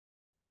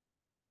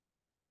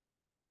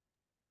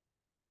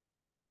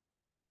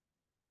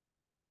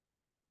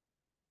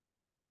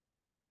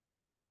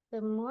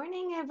Good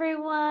morning,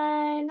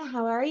 everyone.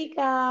 How are you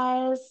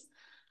guys?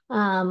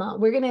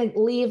 We're going to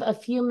leave a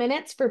few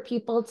minutes for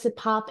people to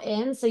pop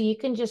in. So you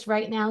can just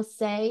right now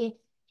say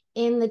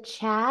in the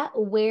chat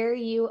where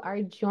you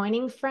are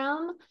joining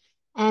from.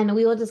 And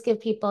we will just give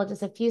people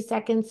just a few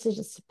seconds to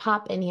just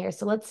pop in here.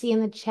 So let's see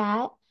in the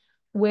chat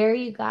where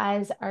you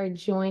guys are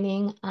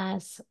joining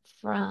us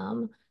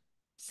from.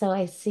 So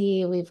I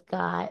see we've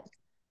got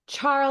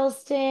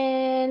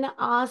Charleston.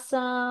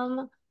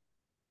 Awesome.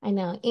 I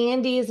know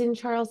Andi is in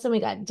Charleston. We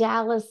got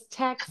Dallas,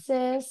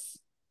 Texas.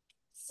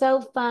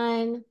 So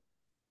fun.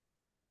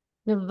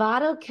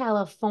 Nevada,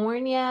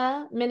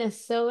 California,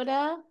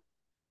 Minnesota,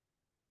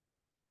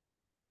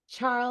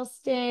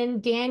 Charleston,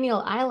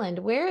 Daniel Island.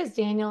 Where is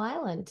Daniel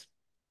Island?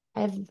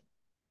 I've,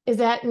 is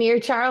that near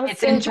Charleston?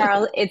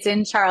 It's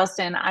in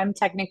Charleston. I'm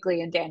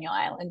technically in Daniel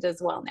Island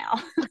as well now.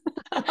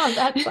 Oh,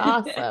 that's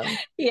awesome.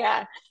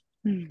 Yeah.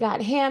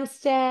 Got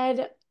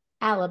Hampstead, Oh,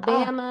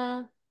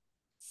 Alabama.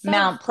 So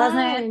Mount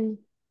Pleasant, fun.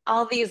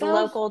 all these So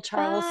local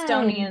fun.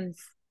 Charlestonians.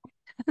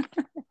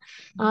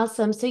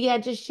 Awesome. So yeah,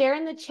 just share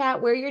in the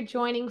chat where you're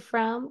joining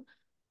from.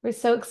 We're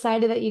so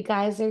excited that you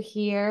guys are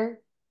here.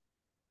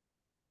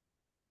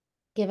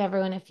 Give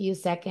everyone a few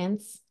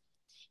seconds.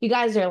 You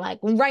guys are like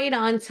right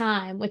on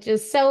time, which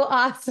is so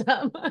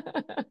awesome.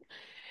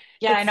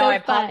 Yeah, I It's know. so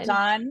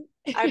fun.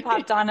 I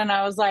popped on and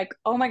I was like,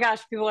 oh my gosh,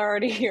 people are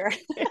already here.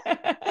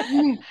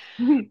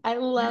 I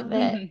love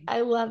it. I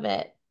love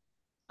it.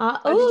 Oh, did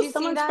Oh, you see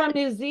someone's from that?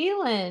 New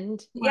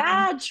Zealand. Wow.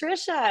 Yeah,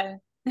 Trisha.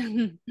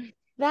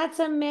 That's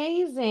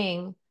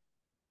amazing.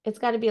 It's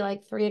got to be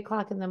like 3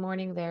 o'clock in the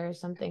morning there or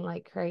something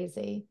like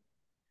crazy.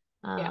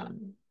 Yeah.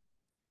 Um,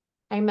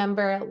 I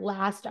remember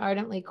last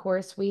Ardently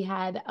course, we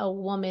had a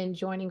woman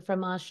joining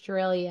from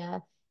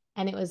Australia,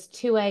 and it was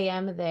 2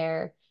 a.m.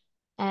 there.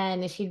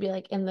 And she'd be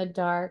like in the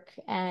dark,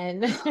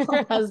 and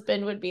her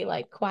husband would be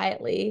like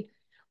quietly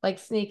like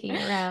sneaking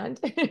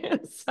around.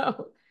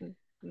 So,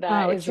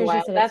 That oh, is Trisha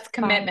wild. said it's That's 5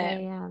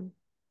 commitment. a.m.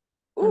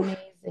 Oof.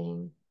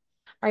 Amazing.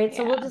 All right,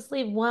 so we'll Yeah. just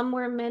leave one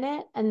more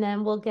minute and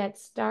then we'll get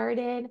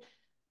started.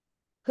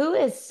 Who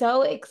is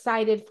so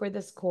excited for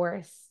this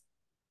course?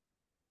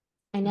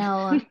 I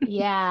know.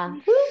 Yeah.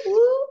 Woo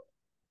woo.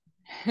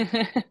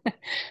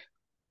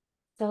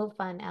 So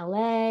fun.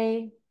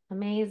 LA.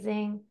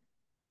 Amazing.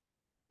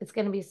 It's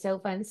going to be so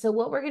fun. So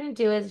what we're going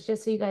to do is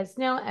just so you guys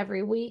know,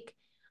 every week,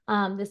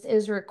 this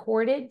is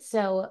recorded.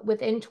 So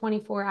within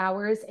 24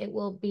 hours, it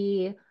will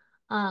be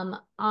on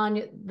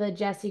the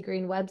Jessi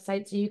Green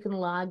website. So you can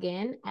log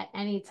in at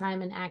any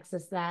time and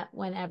access that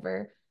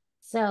whenever.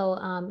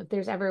 So if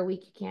there's ever a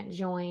week you can't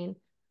join,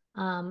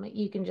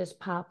 you can just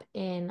pop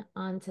in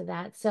onto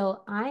that.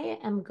 So I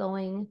am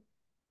going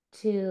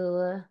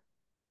to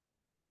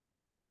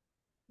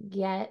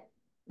get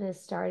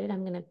this started.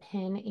 I'm going to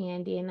pin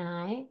Andi and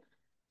I.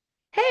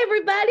 Hey,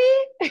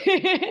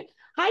 everybody.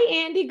 Hi,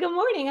 Andi. Good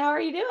morning. How are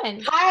you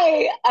doing?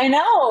 Hi, I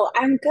know.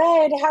 I'm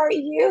good. How are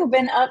you?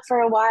 Been up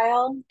for a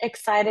while,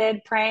 excited,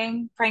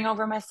 praying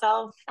over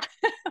myself,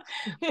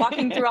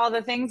 walking through all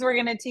the things we're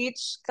going to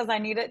teach because I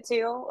need it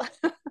too.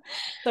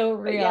 So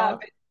But yeah, real.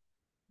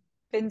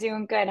 been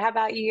doing good. How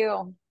about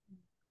you?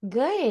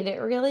 Good,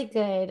 really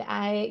good.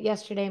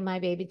 Yesterday, my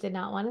baby did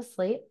not want to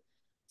sleep.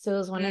 So it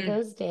was one of Mm,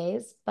 those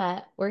days,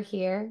 but we're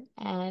here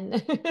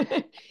and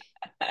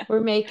we're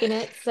making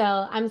it. So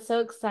I'm so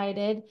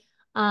excited.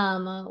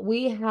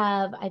 We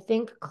have, I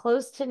think,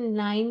 close to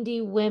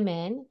 90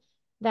 women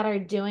that are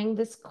doing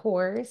this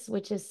course,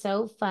 which is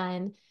so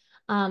fun.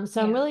 So I'm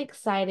yeah. really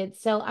excited.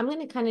 So I'm going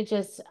to kind of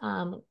just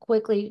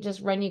quickly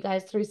just run you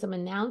guys through some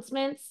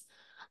announcements,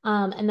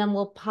 and then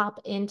we'll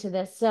pop into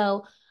this.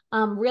 So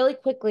really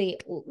quickly,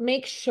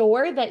 make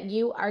sure that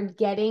you are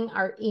getting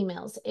our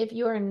emails. If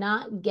you are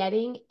not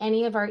getting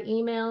any of our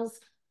emails,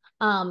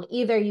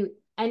 either you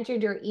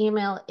entered your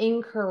email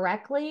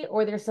incorrectly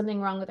or there's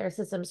something wrong with our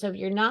system. So if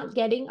you're not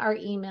getting our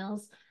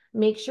emails,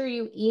 make sure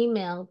you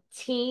email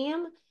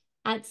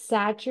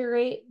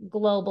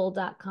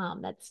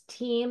team@saturateglobal.com. That's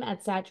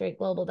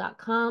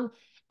team@saturateglobal.com.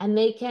 And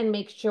they can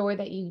make sure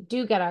that you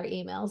do get our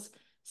emails.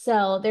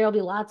 So there'll be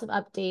lots of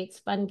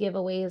updates, fun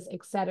giveaways,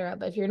 etc.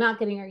 But if you're not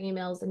getting our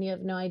emails and you have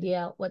no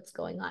idea what's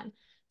going on.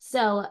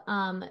 So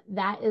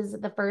that is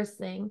the first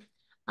thing.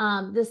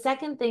 The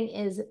second thing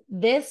is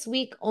this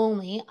week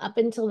only up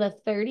until the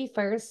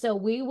 31st. So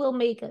we will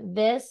make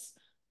this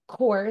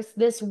course,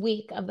 this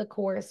week of the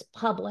course,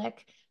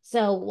 public.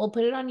 So we'll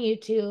put it on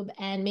YouTube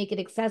and make it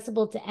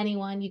accessible to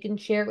anyone. You can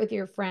share it with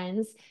your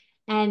friends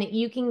and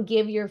you can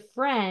give your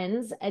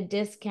friends a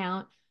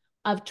discount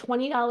of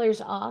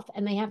 $20 off,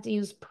 and they have to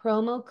use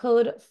promo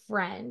code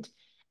FRIEND.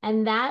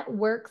 And that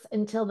works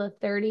until the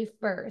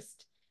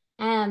 31st.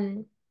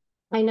 And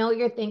I know what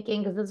you're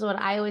thinking because this is what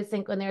I always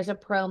think when there's a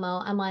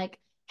promo. I'm like,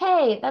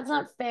 hey, that's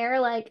not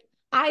fair. Like,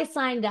 I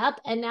signed up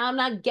and now I'm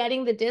not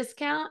getting the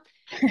discount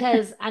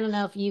because I don't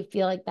know if you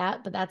feel like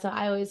that, but that's how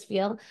I always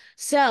feel.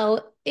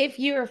 So if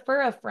you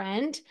refer a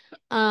friend,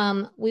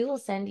 we will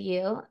send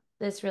you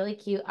this really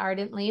cute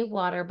Ardently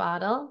water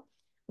bottle,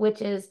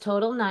 which is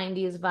total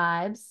 90s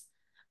vibes.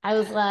 I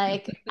was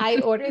like, I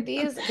ordered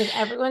these because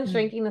everyone's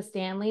drinking the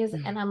Stanleys,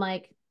 and I'm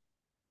like,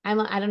 I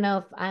don't know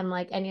if I'm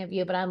like any of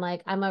you, but I'm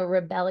like, I'm a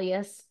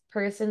rebellious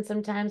person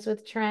sometimes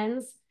with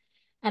trends.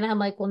 And I'm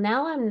like, well,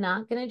 now I'm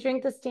not going to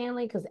drink the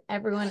Stanley because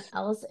everyone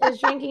else is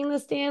drinking the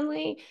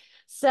Stanley.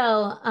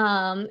 So,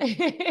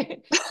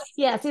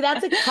 yeah, see,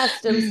 that's a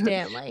custom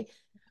Stanley.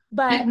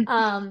 But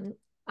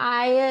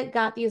I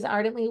got these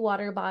Ardently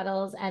water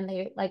bottles and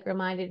they like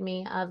reminded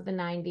me of the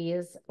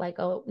 90s, like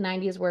a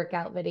 90s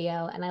workout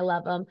video, and I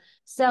love them.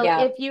 So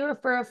Yeah. if you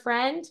refer a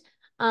friend,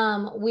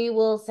 we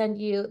will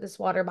send you this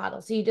water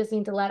bottle. So you just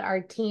need to let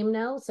our team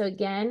know. So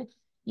again,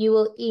 you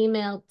will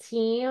email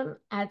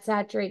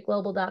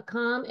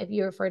team@saturateglobal.com if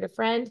you referred a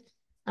friend,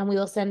 and we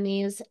will send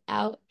these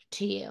out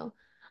to you.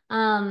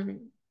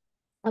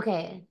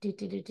 Okay,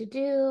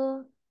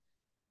 do.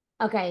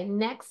 Okay,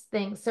 next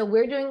thing. So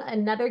we're doing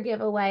another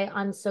giveaway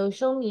on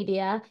social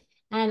media,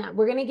 and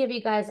we're going to give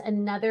you guys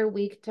another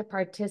week to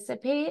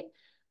participate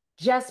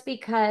just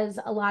because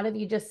a lot of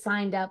you just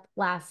signed up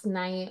last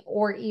night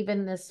or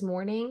even this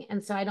morning.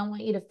 And so I don't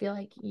want you to feel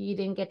like you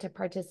didn't get to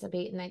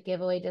participate in that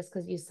giveaway just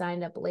because you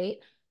signed up late.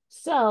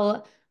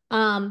 So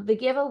the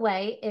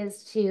giveaway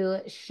is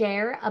to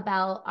share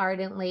about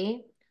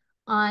Ardently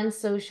on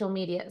social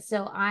media.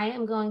 So I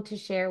am going to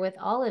share with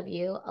all of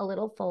you a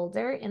little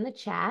folder in the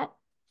chat.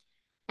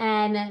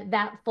 And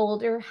that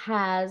folder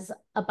has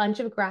a bunch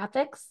of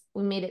graphics.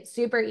 We made it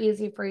super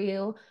easy for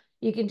you.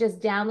 You can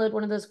just download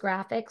one of those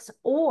graphics,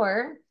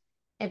 or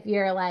if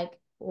you're like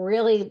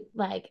really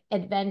like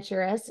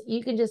adventurous,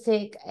 you can just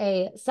take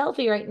a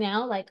selfie right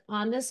now, like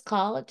on this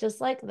call,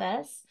 just like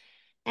this,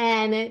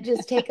 and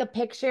just take a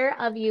picture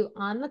of you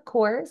on the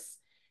course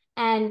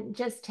and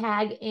just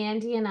tag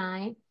Andi and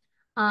I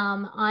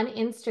on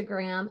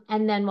Instagram.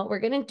 And then what we're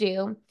going to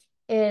do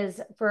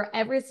is for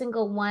every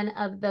single one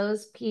of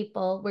those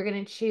people, we're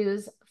going to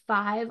choose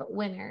 5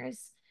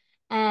 winners.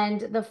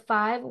 And the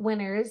 5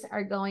 winners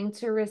are going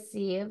to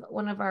receive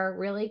one of our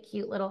really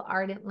cute little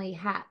Ardently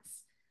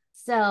hats.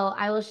 So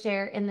I will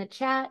share in the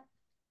chat.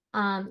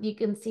 You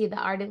can see the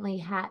Ardently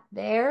hat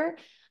there.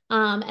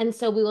 And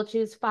so we will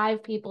choose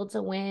 5 people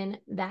to win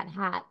that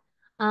hat.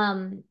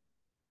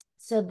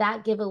 So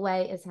that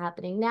giveaway is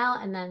happening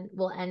now, and then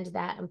we'll end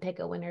that and pick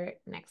a winner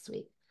next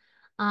week.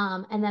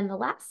 And then the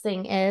last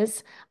thing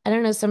is, I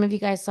don't know, some of you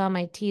guys saw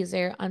my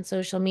teaser on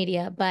social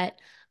media, but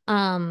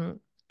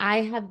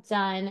I have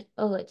done,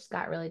 oh, it just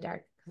got really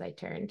dark because I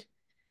turned.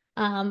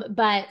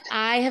 But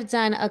I have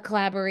done a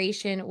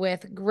collaboration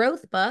with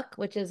Growth Book,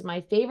 which is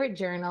my favorite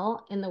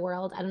journal in the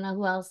world. I don't know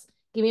who else.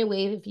 Give me a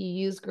wave if you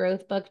use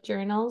Growth Book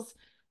journals.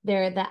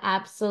 They're the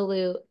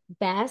absolute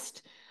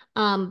best.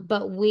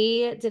 But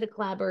we did a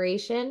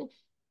collaboration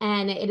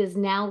and it is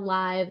now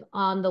live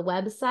on the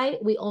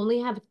website. We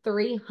only have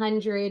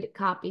 300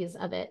 copies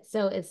of it.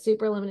 So it's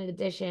super limited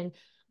edition,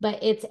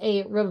 but it's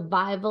a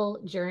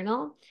revival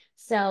journal.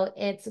 So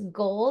it's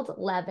gold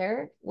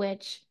leather,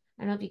 which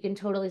I don't know if you can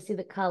totally see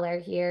the color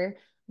here,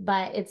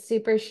 but it's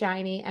super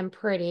shiny and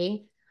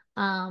pretty.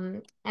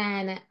 And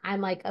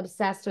I'm like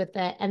obsessed with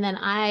it. And then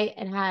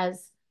it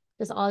has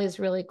just all these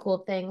really cool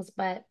things,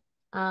 but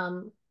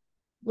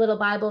little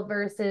Bible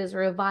verses,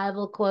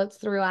 revival quotes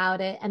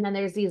throughout it. And then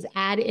there's these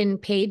add-in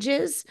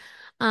pages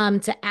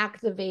to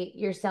activate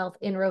yourself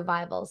in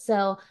revival.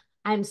 So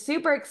I'm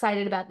super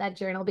excited about that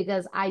journal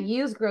because I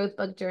use Growth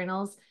Book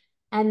journals.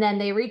 And then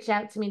they reached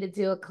out to me to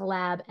do a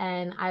collab,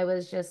 and I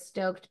was just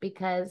stoked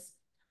because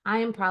I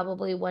am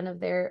probably one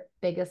of their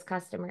biggest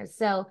customers.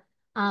 So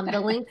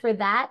the link for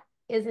that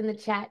is in the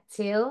chat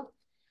too.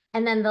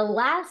 And then the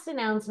last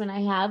announcement I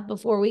have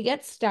before we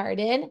get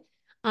started.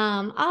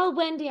 Oh,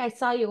 Wendy, I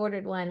saw you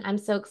ordered one. I'm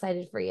so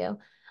excited for you.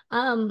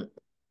 Um,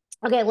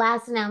 okay,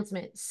 last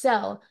announcement.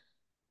 So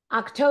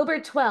October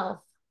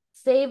 12th,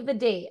 save the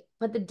date.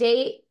 Put the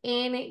date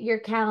in your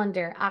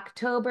calendar,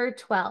 October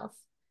 12th.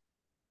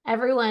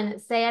 Everyone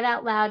say it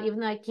out loud, even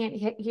though I can't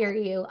hear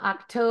you.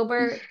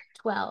 October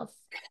 12th.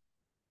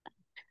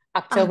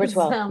 October 12th.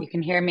 Awesome. You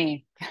can hear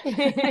me.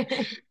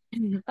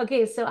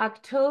 Okay, so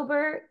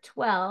October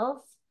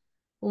 12th,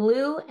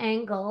 Lou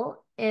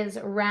Engle is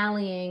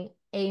rallying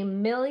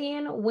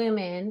 1,000,000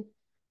 women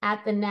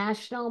at the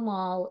National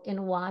Mall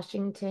in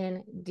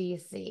Washington,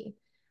 D.C.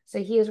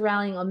 So he is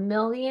rallying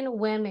 1,000,000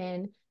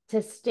 women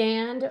to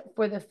stand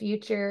for the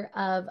future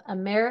of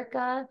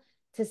America,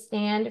 to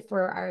stand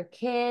for our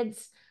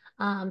kids,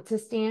 to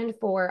stand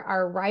for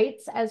our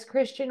rights as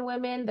Christian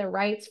women, the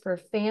rights for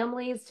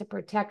families to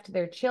protect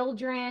their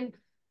children,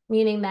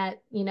 meaning that,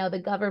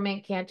 the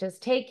government can't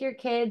just take your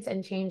kids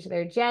and change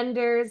their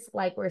genders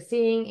like we're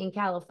seeing in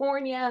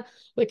California,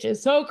 which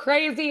is so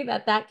crazy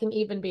that that can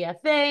even be a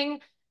thing.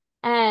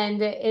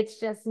 And it's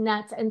just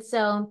nuts. And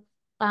so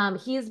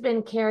he's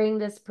been carrying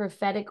this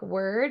prophetic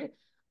word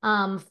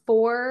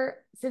for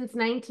since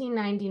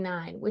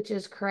 1999, which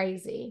is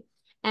crazy.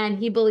 And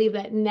he believed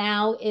that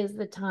now is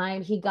the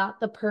time. He got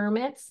the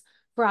permits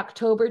for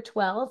October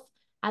 12th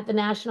at the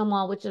National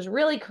Mall, which is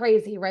really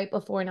crazy right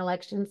before an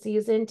election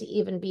season to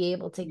even be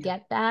able to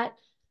get that.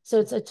 So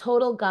it's a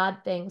total God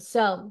thing.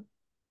 So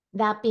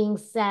That being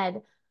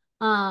said,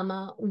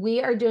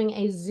 we are doing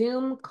a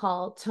Zoom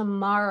call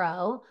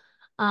tomorrow.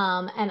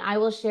 And I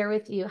will share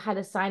with you how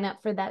to sign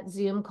up for that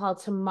Zoom call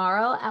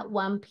tomorrow at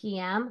 1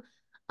 p.m.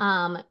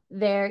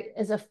 There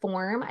is a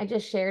form I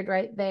just shared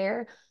right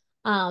there,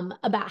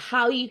 about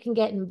how you can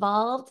get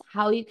involved,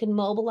 how you can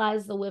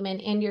mobilize the women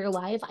in your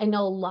life. I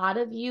know a lot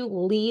of you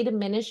lead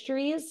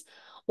ministries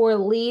or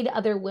lead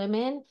other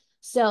women.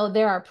 So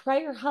there are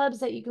prayer hubs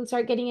that you can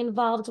start getting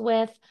involved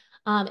with.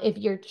 If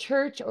your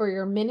church or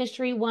your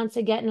ministry wants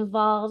to get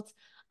involved,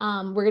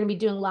 we're going to be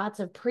doing lots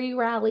of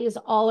pre-rallies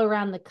all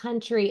around the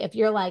country. If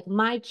you're like,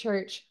 my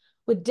church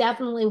would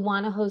definitely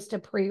want to host a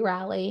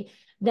pre-rally,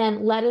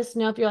 then let us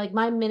know. If you're like,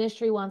 my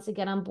ministry wants to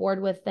get on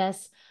board with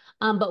this,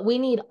 but we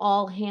need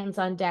all hands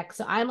on deck.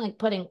 So I'm like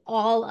putting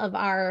all of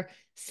our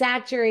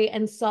saturate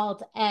and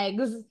salt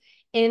eggs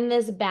in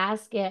this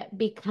basket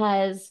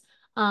because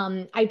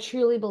I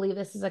truly believe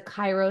this is a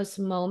Kairos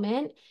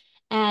moment.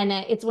 And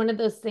it's one of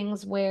those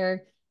things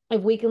where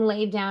if we can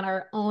lay down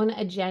our own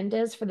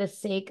agendas for the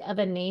sake of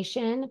a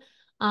nation,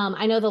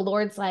 I know the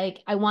Lord's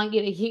like, I want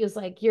you to use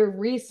like your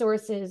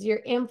resources, your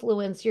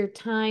influence, your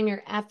time,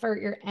 your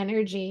effort, your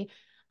energy.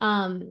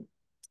 Um,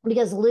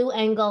 because Lou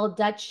Engle,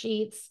 Dutch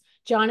Sheets,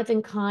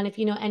 Jonathan Kahn, if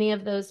you know any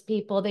of those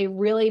people, they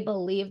really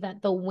believe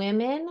that the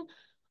women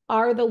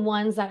are the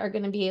ones that are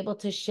going to be able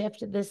to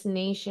shift this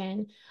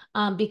nation.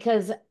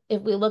 Because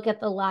if we look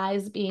at the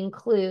lies being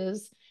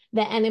clues,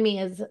 the enemy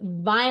is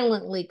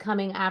violently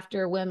coming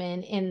after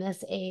women in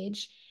this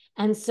age.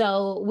 And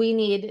so we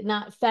need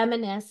not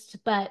feminist,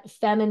 but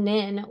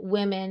feminine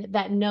women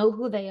that know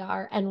who they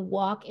are and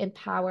walk in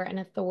power and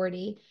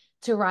authority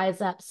to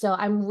rise up. So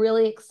I'm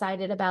really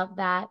excited about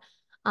that.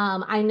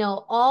 I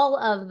know all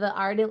of the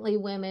Ardently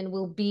women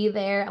will be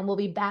there and we'll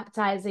be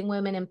baptizing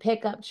women in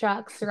pickup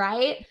trucks,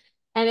 right?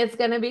 And it's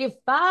going to be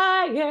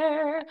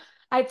fire.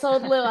 I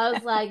told Lou, I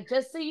was like,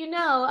 just so you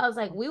know, I was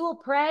like, we will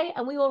pray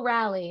and we will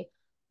rally,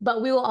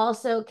 but we will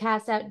also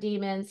cast out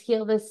demons,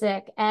 heal the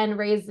sick, and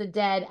raise the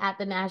dead at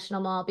the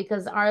National Mall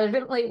because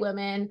Ardently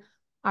women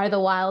are the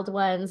wild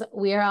ones.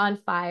 We are on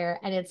fire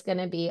and it's going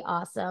to be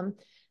awesome.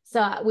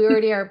 So we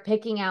already are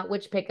picking out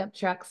which pickup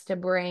trucks to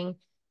bring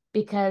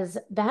because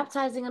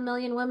baptizing 1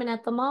 million women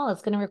at the mall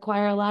is going to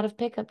require a lot of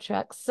pickup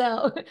trucks.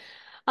 So,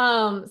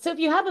 so if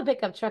you have a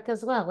pickup truck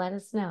as well, let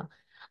us know.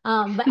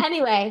 But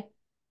anyway,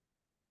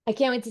 I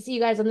can't wait to see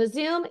you guys on the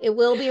Zoom. It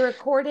will be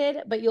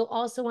recorded, but you'll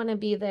also want to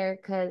be there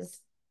because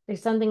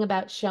there's something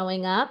about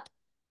showing up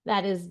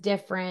that is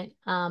different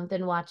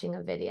than watching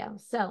a video.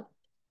 So,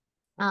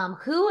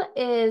 who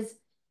is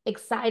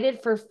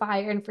excited for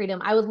fire and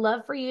freedom? I would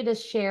love for you to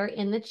share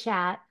in the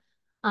chat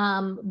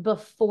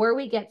before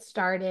we get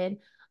started.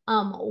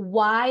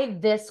 Why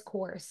this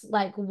course?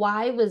 Like,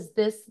 why was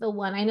this the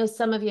one? I know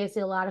some of you, I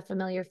see a lot of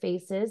familiar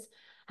faces,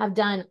 have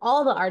done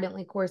all the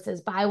Ardently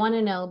courses, but I want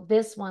to know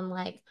this one,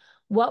 like,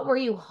 what were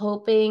you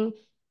hoping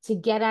to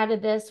get out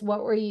of this?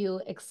 What were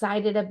you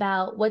excited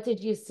about? What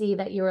did you see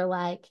that you were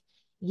like,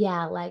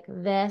 yeah, like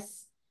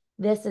this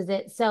is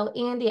it. So,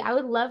 Andi, I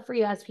would love for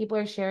you, as people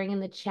are sharing in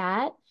the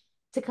chat,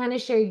 to kind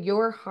of share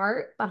your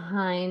heart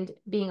behind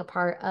being a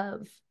part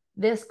of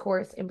this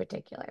course in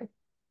particular.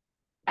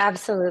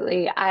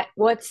 Absolutely.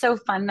 What's so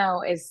fun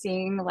though is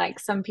seeing like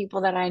some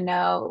people that I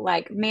know,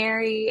 like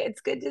Mary, it's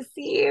good to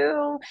see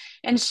you.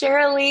 And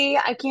Shirley,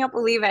 I can't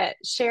believe it.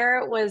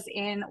 Cher was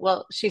in,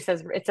 well, she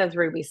says it says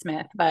Ruby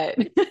Smith, but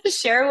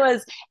Cher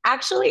was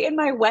actually in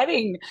my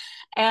wedding.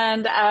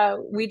 And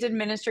we did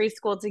ministry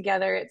school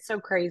together. It's so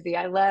crazy.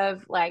 I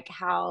love like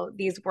how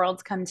these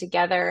worlds come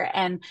together.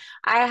 And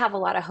I have a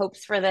lot of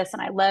hopes for this.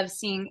 And I love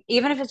seeing,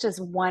 even if it's just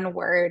one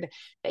word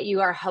that you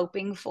are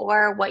hoping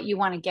for, what you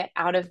want to get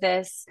out of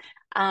this.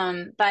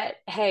 But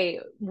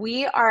hey,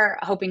 we are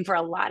hoping for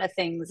a lot of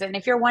things. And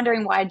if you're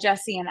wondering why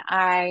Jessi and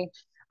I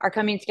are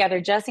coming together,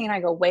 Jessi and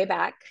I go way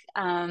back.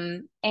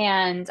 And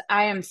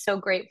I am so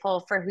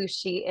grateful for who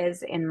she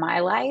is in my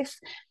life.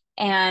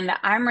 And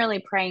I'm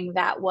really praying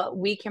that what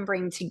we can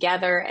bring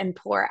together and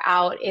pour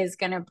out is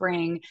going to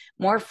bring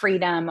more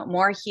freedom,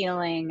 more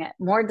healing,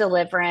 more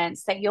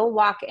deliverance, that you'll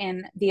walk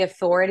in the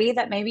authority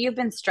that maybe you've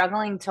been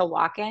struggling to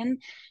walk in.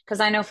 Because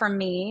I know for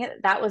me,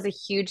 that was a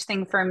huge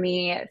thing for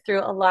me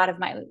through a lot of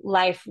my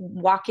life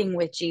walking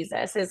with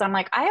Jesus is I'm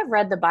like, I have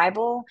read the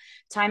Bible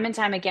time and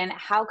time again.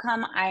 How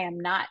come I am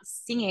not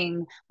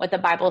seeing what the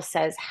Bible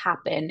says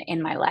happen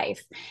in my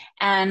life?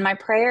 And my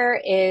prayer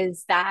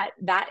is that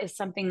that is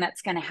something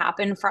that's going to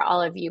happen for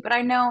all of you. But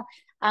I know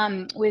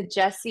with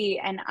Jessi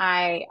and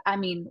I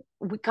mean,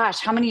 gosh,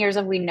 how many years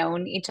have we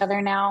known each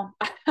other now?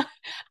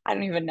 I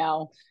don't even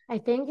know. I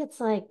think it's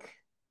like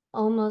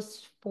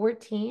almost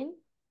 14.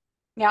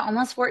 Yeah,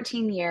 almost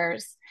 14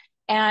 years.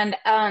 And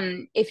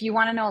if you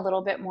want to know a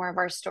little bit more of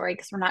our story,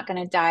 because we're not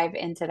going to dive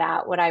into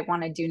that, what I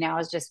want to do now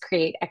is just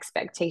create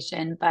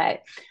expectation.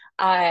 But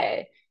uh,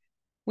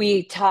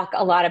 we talk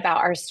a lot about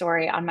our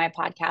story on my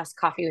podcast,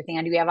 Coffee with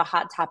Andi. We have a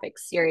hot topic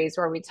series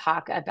where we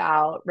talk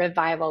about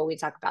revival, we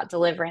talk about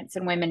deliverance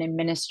and women in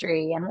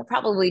ministry, and we'll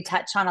probably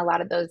touch on a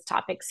lot of those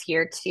topics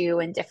here too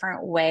in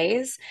different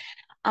ways.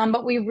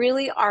 But we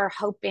really are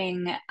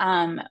hoping,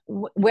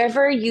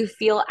 wherever you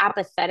feel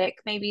apathetic,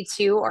 maybe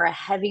too, or a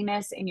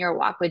heaviness in your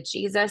walk with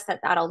Jesus,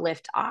 that'll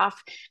lift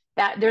off.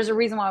 That there's a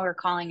reason why we're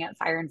calling it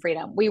fire and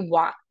freedom. We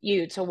want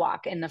you to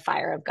walk in the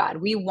fire of God.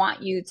 We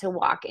want you to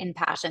walk in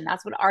passion.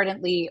 That's what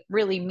ardently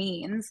really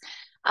means.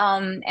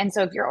 And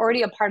so if you're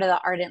already a part of the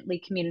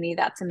Ardently community,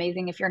 that's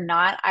amazing. If you're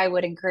not, I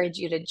would encourage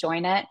you to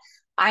join it.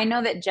 I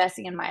know that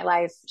Jessi in my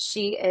life,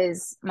 she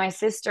is my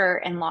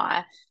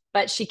sister-in-law,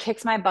 but she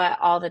kicks my butt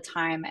all the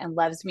time and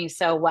loves me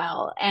so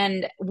well.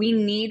 And we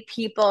need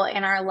people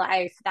in our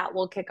life that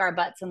will kick our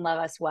butts and love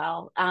us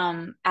well.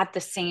 At the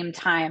same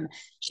time,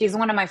 she's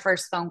one of my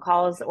first phone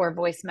calls or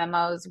voice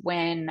memos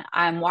when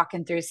I'm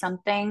walking through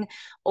something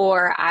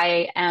or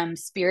I am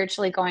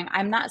spiritually going,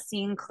 I'm not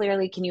seeing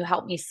clearly. Can you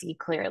help me see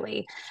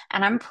clearly?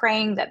 And I'm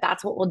praying that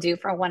that's what we'll do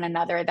for one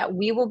another, that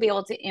we will be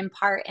able to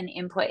impart and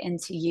input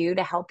into you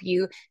to help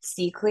you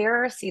see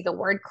clearer, see the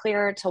word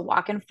clearer, to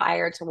walk in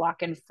fire, to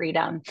walk in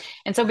freedom.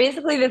 And so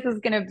basically, this is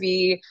going to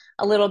be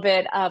a little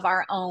bit of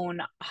our own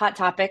hot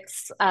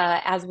topics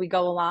as we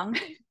go along.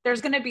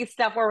 There's going to be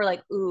stuff where we're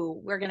like, ooh,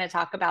 we're going to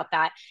talk about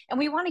that. And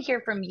we want to hear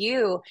from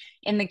you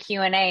in the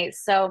Q&A.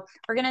 So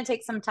we're going to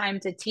take some time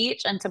to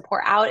teach and to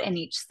pour out in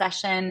each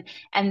session.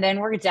 And then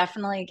we're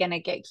definitely going to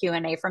get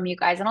Q&A from you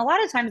guys. And a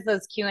lot of times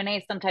those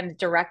Q&A sometimes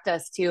direct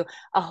us to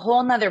a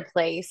whole nother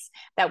place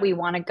that we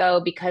want to go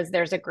because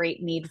there's a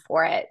great need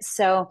for it.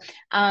 So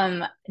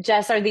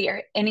Jess, are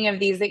there any of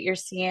these that you're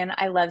seeing?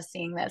 I love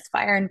seeing this: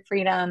 fire and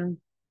freedom,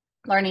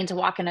 learning to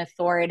walk in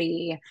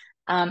authority.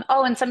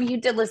 Oh, and some of you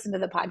did listen to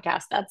the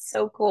podcast. That's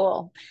so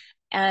cool.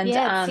 And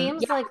Yeah, it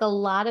seems yeah. like a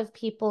lot of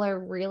people are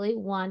really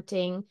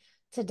wanting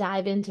to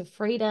dive into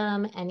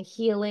freedom and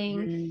healing.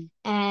 Mhm.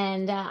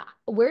 And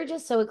we're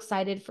just so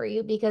excited for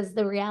you because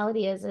the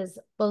reality is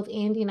both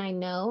Andi and I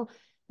know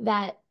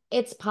that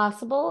it's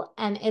possible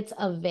and it's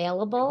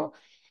available.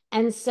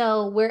 And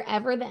so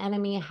wherever the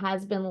enemy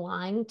has been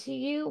lying to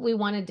you, we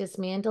want to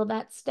dismantle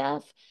that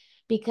stuff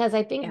because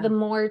I think the Yeah.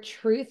 more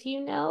truth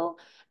you know,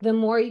 the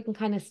more you can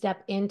kind of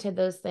step into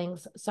those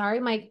things.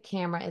 Sorry, my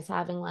camera is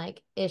having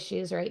like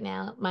issues right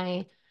now.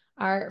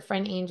 Our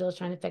friend Angel is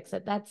trying to fix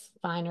it. That's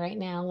fine right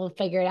now. We'll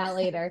figure it out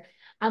later.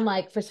 I'm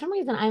like, for some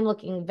reason, I'm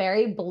looking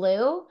very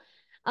blue.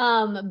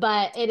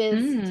 But it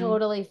is Mm.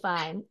 totally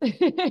fine. I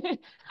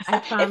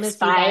It's promise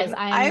you guys, fine.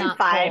 I am I'm not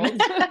fine.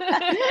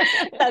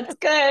 cold. That's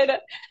good.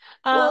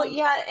 Well, Um,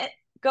 yeah,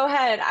 go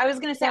ahead. I was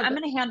going to say, no, I'm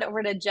going to hand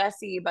over to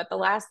Jessi, but the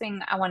last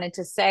thing I wanted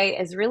to say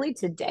is really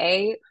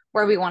today,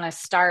 where we want to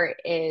start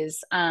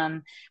is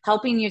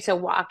helping you to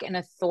walk in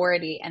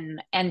authority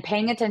and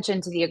paying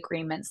attention to the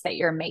agreements that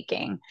you're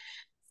making.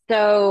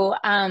 So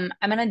I'm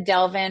going to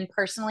delve in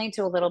personally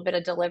to a little bit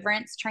of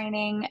deliverance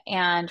training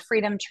and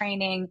freedom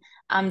training.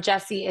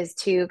 Jessi is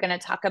too going to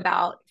talk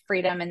about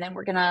freedom, and then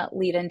we're going to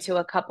lead into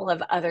a couple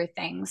of other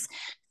things.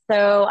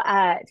 So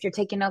if you're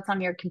taking notes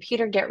on your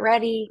computer, get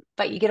ready,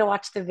 but you get to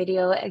watch the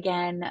video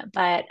again.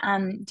 But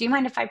do you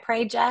mind if I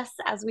pray, Jess,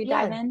 as we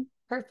dive yeah, in?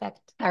 perfect.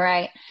 All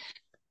right.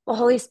 Well,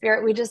 Holy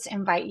Spirit, we just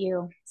invite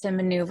you to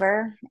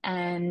maneuver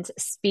and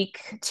speak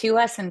to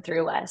us and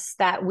through us,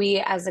 that we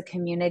as a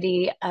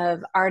community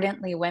of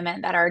ardently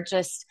women that are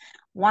just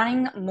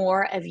wanting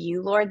more of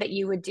you, Lord, that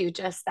you would do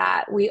just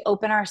that. We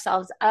open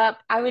ourselves up.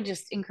 I would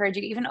just encourage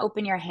you to even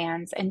open your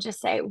hands and just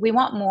say, we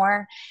want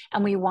more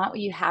and we want what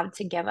you have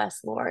to give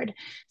us, Lord.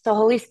 So,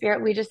 Holy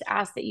Spirit, we just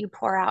ask that you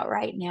pour out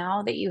right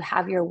now, that you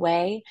have your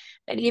way,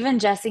 that even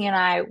Jessi and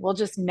I will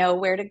just know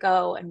where to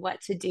go and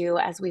what to do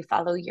as we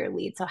follow your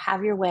lead. So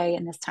have your way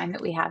in this time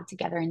that we have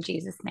together in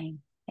Jesus' name.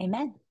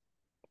 Amen.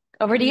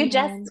 Over to you,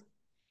 Jess. Amen.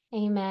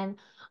 Amen.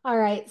 All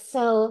right.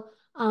 So,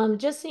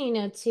 just so you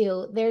know,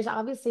 too, there's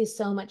obviously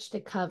so much to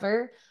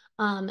cover.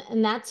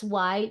 And that's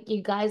why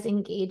you guys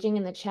engaging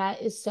in the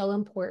chat is so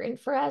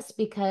important for us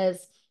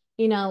because,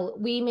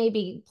 we may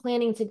be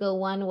planning to go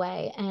one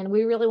way and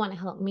we really want to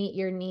help meet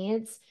your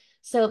needs.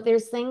 So if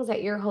there's things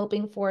that you're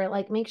hoping for,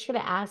 like make sure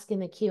to ask in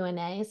the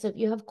Q&A. So if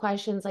you have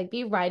questions, like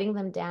be writing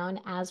them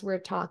down as we're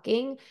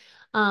talking.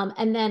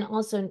 And then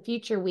also in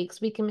future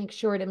weeks, we can make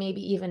sure to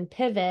maybe even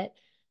pivot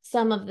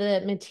some of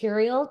the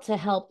material to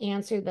help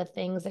answer the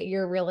things that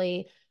you're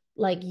really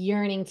like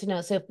yearning to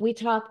know. So if we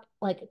talk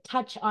like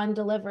touch on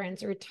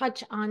deliverance or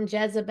touch on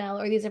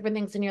Jezebel or these different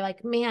things, and you're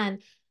like, man,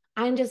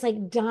 I'm just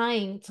like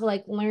dying to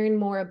like learn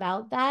more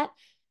about that,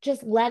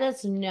 just let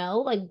us know.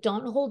 Like,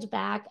 don't hold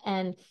back.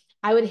 And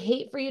I would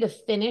hate for you to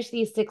finish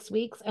these 6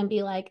 weeks and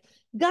be like,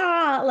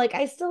 God, like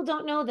I still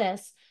don't know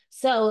this.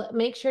 So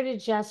make sure to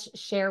just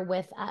share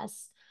with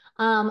us.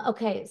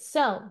 Okay,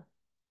 so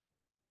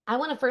I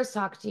want to first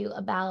talk to you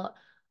about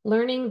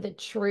learning the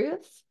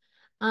truth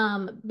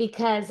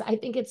because I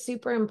think it's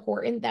super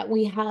important that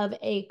we have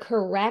a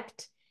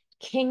correct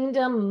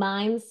kingdom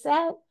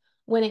mindset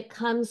when it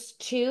comes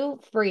to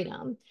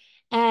freedom.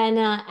 And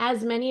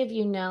as many of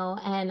you know,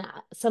 and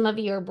some of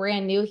you are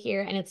brand new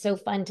here, and it's so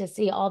fun to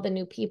see all the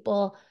new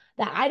people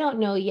that I don't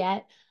know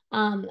yet.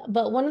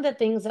 But one of the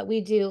things that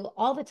we do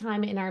all the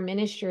time in our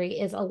ministry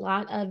is a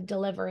lot of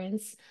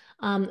deliverance.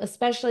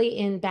 especially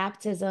in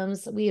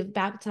baptisms. We have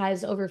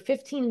baptized over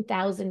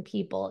 15,000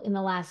 people in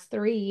the last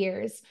 3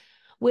 years,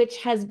 which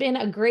has been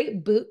a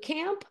great boot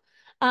camp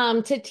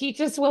to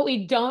teach us what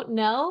we don't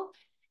know.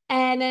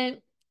 And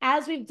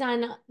as we've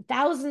done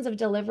thousands of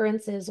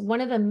deliverances,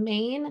 one of the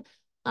main,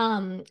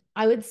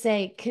 I would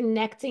say,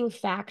 connecting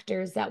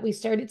factors that we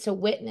started to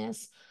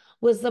witness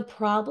was the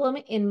problem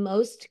in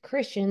most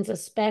Christians,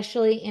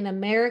 especially in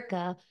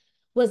America,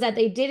 was that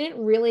they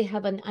didn't really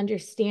have an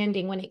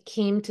understanding when it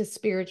came to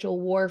spiritual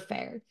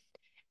warfare.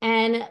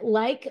 And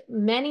like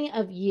many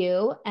of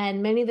you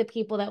and many of the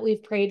people that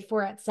we've prayed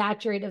for at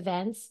Saturate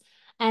events,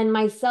 and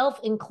myself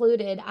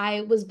included,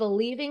 I was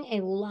believing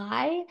a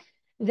lie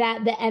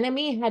that the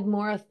enemy had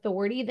more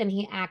authority than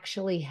he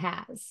actually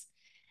has.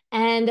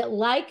 And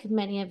like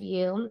many of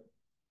you,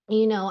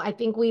 I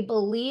think we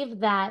believe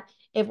that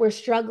if we're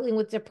struggling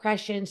with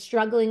depression,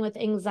 struggling with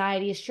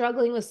anxiety,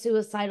 struggling with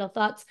suicidal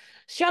thoughts,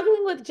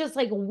 struggling with just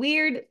like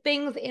weird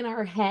things in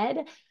our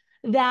head,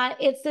 that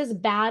it's this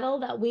battle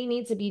that we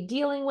need to be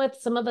dealing with.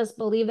 Some of us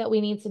believe that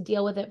we need to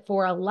deal with it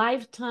for a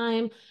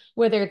lifetime,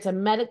 whether it's a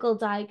medical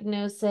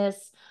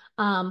diagnosis,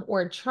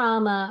 or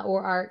trauma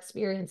or our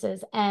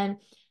experiences. And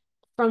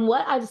from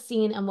what I've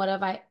seen and what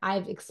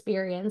I've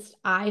experienced,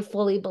 I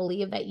fully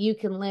believe that you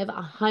can live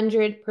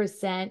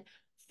 100%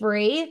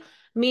 free,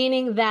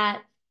 meaning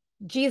that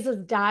Jesus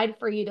died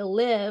for you to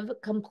live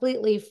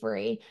completely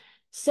free.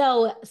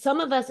 So some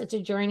of us, it's a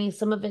journey,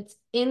 some of it's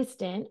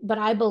instant, but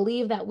I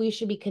believe that we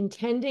should be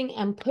contending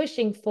and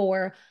pushing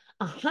for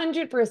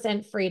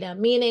 100%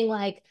 freedom, meaning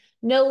like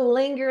no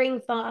lingering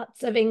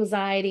thoughts of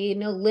anxiety,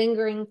 no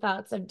lingering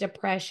thoughts of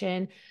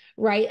depression,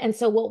 right? And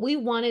so what we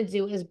want to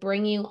do is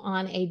bring you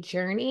on a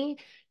journey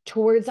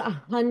towards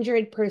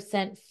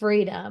 100%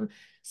 freedom.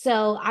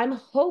 So I'm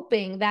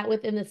hoping that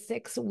within the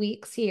 6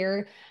 weeks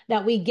here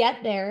that we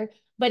get there.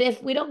 But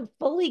if we don't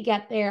fully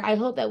get there, I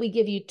hope that we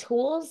give you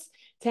tools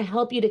to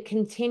help you to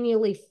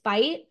continually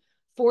fight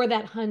for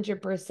that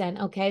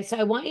 100%. Okay. So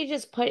I want you to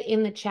just put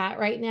in the chat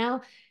right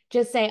now,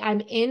 just say,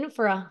 I'm in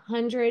for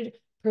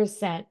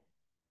 100%.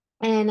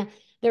 And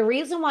the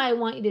reason why I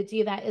want you to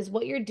do that is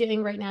what you're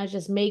doing right now is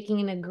just making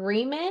an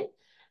agreement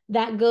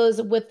that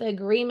goes with the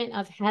agreement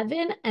of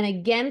heaven and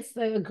against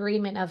the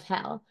agreement of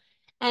hell.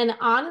 And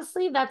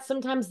honestly, that's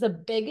sometimes the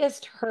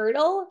biggest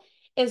hurdle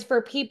is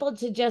for people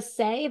to just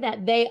say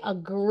that they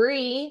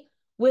agree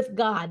with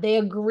God. They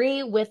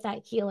agree with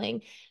that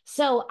healing.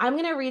 So I'm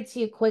going to read to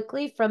you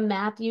quickly from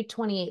Matthew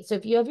 28. So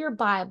if you have your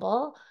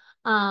Bible,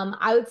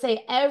 I would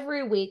say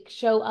every week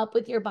show up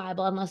with your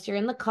Bible unless you're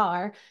in the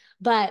car.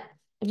 But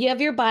if you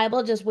have your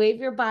Bible, just wave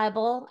your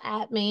Bible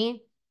at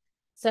me.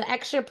 So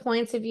extra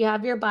points if you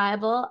have your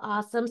Bible.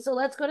 Awesome. So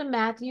let's go to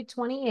Matthew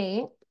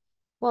 28.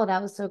 Well,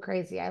 that was so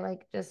crazy. I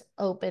like just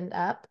opened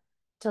up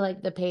to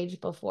like the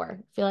page before.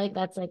 I feel like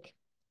that's like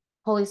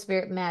Holy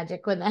Spirit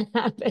magic when that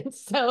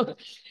happens. So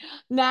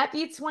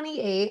Matthew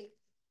 28.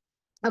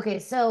 Okay,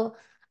 so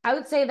I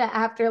would say that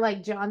after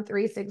like John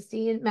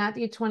 3:16,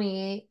 Matthew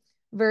 28,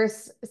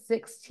 verse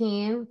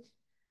 16,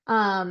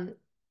 um,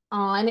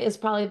 on is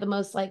probably the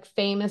most like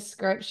famous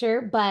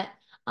scripture, but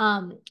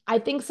I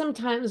think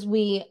sometimes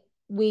we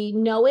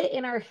know it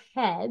in our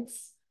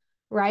heads,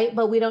 right?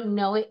 But we don't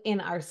know it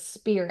in our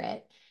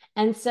spirit.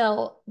 And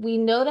so we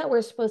know that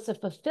we're supposed to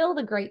fulfill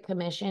the Great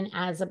Commission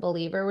as a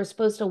believer. We're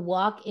supposed to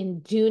walk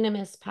in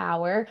dunamis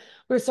power.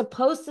 We're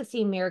supposed to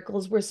see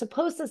miracles. We're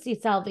supposed to see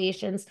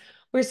salvations.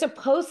 We're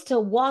supposed to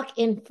walk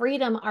in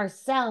freedom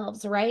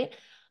ourselves, right?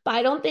 But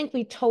I don't think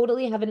we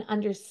totally have an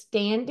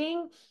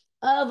understanding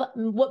of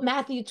what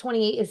Matthew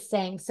 28 is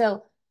saying.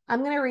 So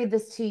I'm going to read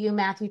this to you,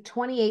 Matthew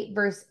 28,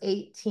 verse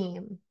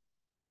 18.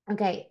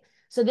 Okay.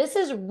 So this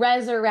is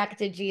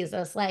resurrected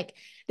Jesus. Like,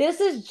 this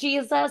is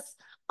Jesus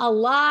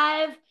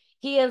alive.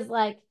 He is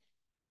like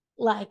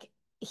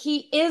he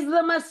is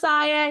the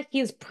Messiah.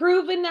 He's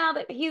proven now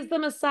that he's the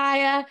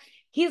Messiah.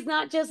 He's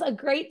not just a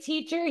great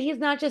teacher. He's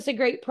not just a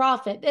great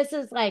prophet. This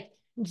is like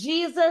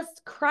Jesus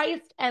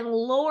Christ and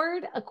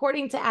Lord,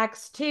 according to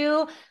Acts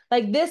 2.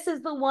 Like, this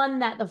is the one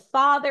that the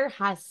Father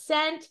has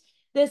sent.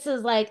 This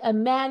is like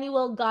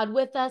Emmanuel, God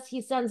with us.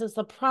 He sends us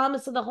the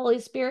promise of the Holy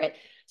Spirit.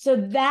 So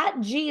that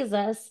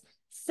Jesus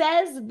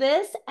says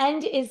this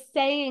and is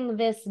saying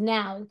this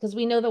now because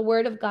we know the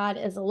word of God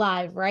is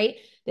alive, right?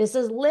 This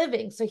is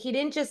living. So he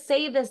didn't just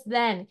say this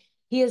then.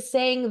 He is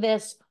saying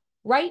this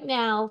right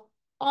now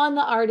on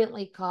the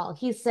Ardently call.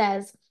 He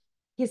says,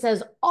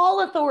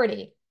 all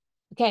authority.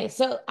 Okay,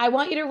 so I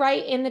want you to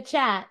write in the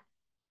chat,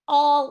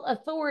 all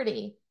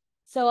authority.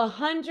 So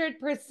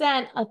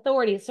 100%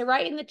 authority. So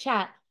write in the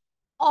chat,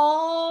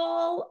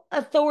 all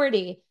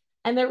authority.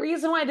 And the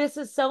reason why this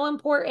is so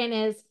important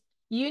is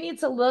you need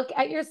to look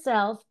at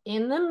yourself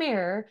in the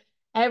mirror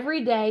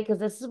every day, because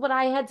this is what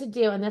I had to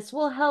do, and this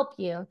will help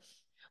you.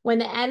 When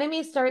the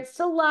enemy starts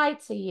to lie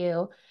to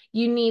you,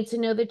 you need to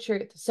know the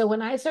truth. So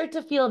when I start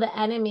to feel the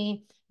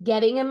enemy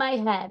getting in my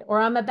head, or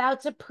I'm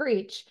about to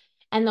preach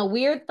and the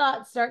weird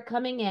thoughts start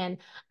coming in,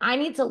 I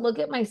need to look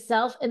at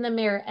myself in the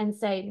mirror and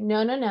say,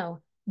 no, no, no.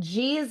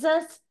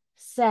 Jesus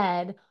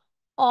said,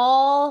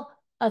 all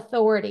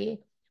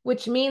authority,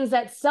 which means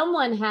that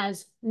someone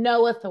has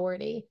no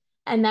authority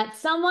and that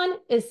someone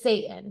is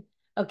Satan.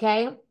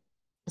 Okay.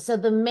 So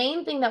the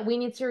main thing that we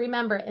need to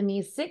remember in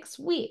these 6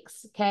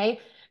 weeks, okay,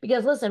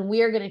 because listen,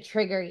 we are going to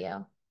trigger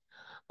you.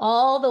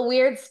 All the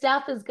weird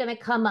stuff is going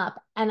to come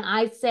up. And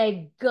I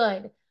say,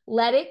 good.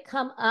 Let it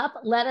come up.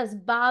 Let us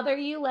bother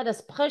you. Let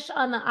us push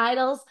on the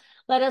idols.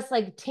 Let us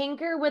like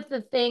tinker with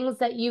the things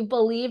that you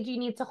believed you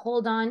need to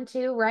hold on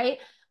to, right?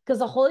 Because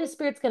the Holy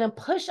Spirit's going to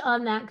push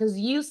on that because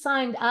you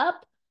signed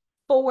up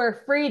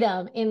for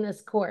freedom in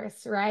this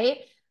course, right?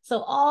 So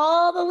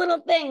all the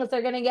little things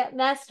are going to get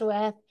messed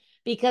with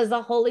because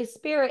the Holy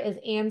Spirit is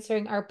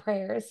answering our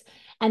prayers.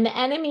 And the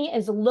enemy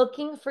is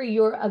looking for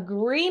your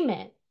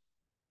agreement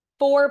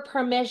for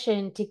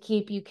permission to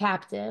keep you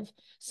captive.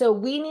 So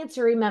we need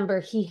to remember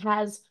he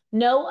has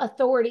no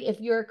authority if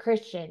you're a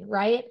Christian,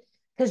 right?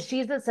 Because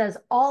Jesus says,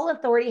 all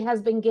authority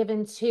has been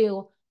given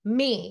to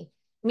me,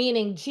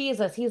 meaning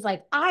Jesus. He's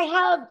like, I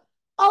have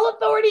all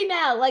authority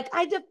now. Like,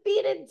 I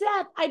defeated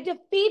death, I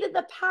defeated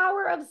the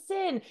power of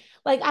sin.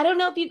 Like, I don't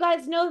know if you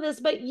guys know this,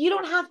 but you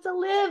don't have to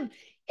live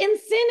in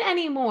sin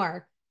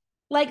anymore.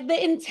 Like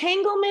the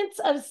entanglements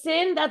of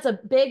sin, that's a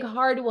big,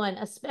 hard one,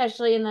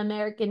 especially in the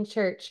American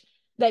church,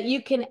 that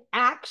you can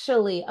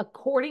actually,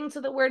 according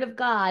to the word of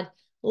God,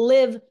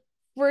 live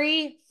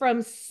free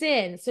from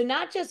sin. So,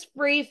 not just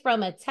free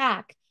from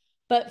attack,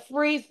 but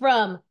free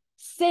from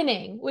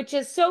sinning, which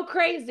is so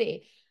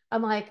crazy.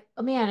 I'm like,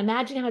 oh man,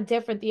 imagine how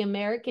different the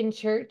American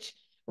church,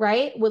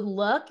 right, would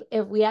look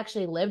if we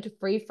actually lived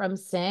free from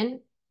sin.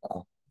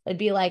 We'd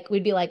be like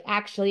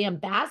actually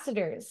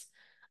ambassadors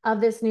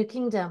of this new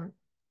kingdom.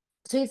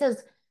 So he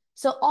says,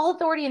 so all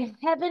authority in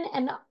heaven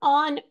and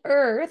on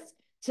earth.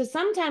 So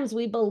sometimes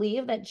we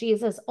believe that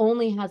Jesus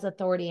only has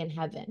authority in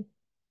heaven.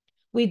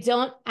 We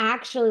don't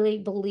actually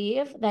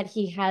believe that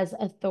he has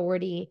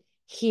authority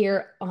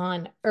here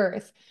on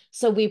earth.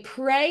 So we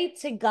pray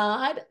to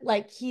God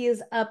like he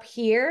is up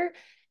here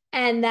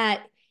and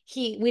that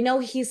we know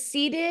he's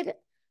seated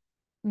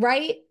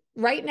right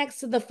next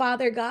to the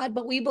Father God,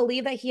 but we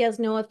believe that he has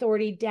no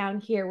authority down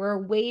here.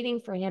 We're waiting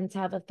for him to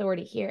have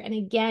authority here. And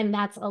again,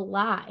 that's a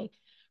lie,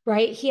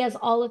 right? He has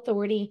all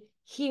authority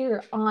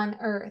here on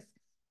earth.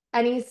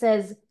 And he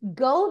says,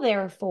 go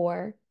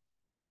therefore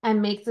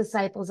and make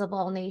disciples of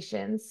all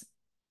nations,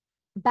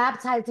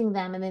 baptizing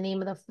them in the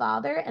name of the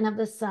Father and of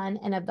the Son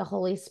and of the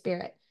Holy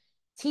Spirit,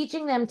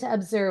 teaching them to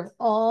observe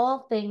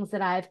all things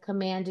that I've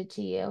commanded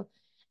to you.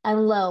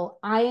 And lo,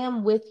 I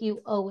am with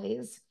you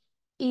always,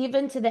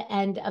 even to the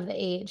end of the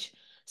age.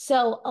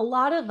 So, a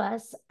lot of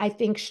us, I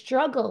think,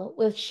 struggle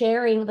with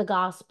sharing the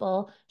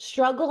gospel,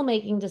 struggle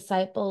making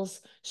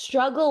disciples,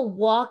 struggle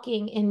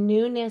walking in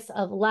newness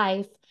of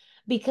life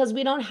because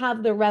we don't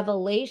have the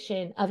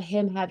revelation of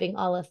Him having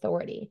all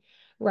authority,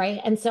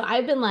 right? And so,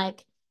 I've been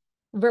like,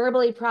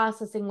 verbally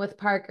processing with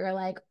Parker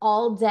like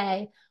all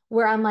day,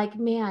 where I'm like,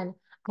 man,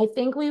 I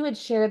think we would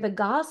share the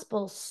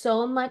gospel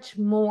so much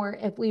more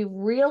if we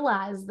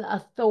realized the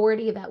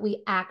authority that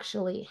we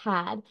actually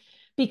had.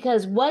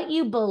 Because what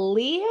you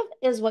believe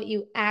is what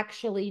you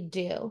actually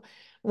do,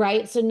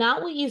 right? So,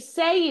 not what you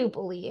say you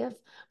believe,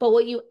 but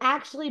what you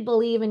actually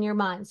believe in your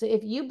mind. So,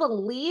 if you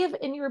believe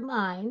in your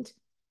mind,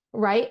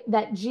 right,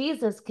 that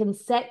Jesus can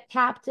set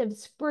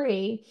captives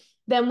free,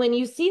 then when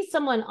you see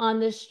someone on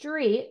the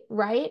street,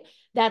 right,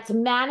 that's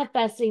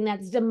manifesting,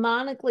 that's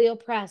demonically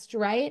oppressed,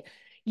 right?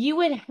 You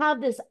would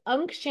have this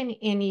unction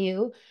in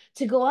you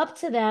to go up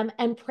to them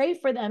and pray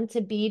for them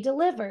to be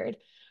delivered,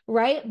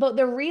 right? But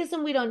the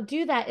reason we don't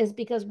do that is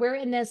because we're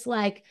in this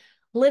like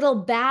little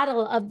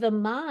battle of the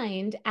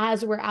mind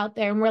as we're out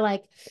there and we're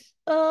like,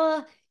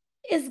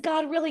 is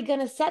God really going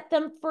to set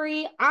them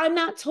free? I'm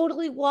not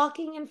totally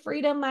walking in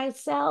freedom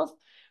myself.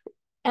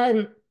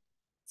 And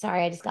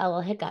sorry, I just got a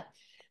little hiccup.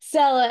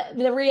 So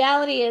the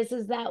reality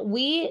is that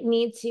we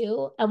need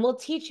to, and we'll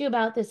teach you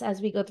about this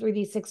as we go through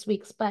these 6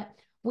 weeks, but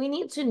we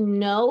need to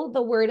know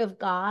the word of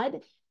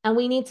God and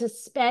we need to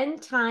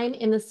spend time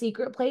in the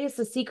secret place.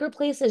 The secret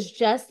place is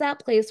just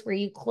that place where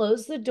you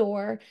close the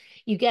door,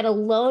 you get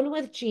alone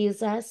with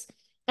Jesus,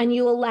 and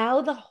you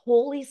allow the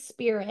Holy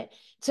Spirit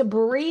to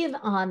breathe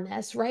on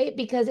this, right?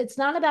 Because it's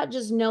not about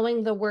just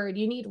knowing the word.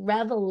 You need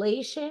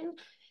revelation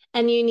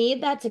and you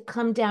need that to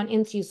come down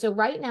into you. So,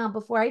 right now,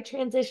 before I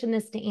transition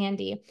this to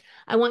Andi,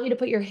 I want you to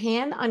put your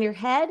hand on your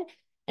head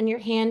and your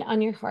hand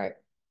on your heart.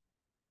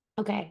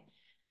 Okay.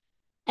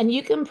 And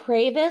you can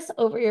pray this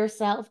over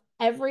yourself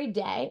every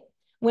day.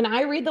 When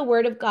I read the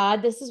word of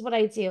God, this is what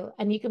I do.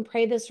 And you can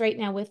pray this right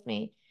now with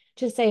me.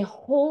 Just say,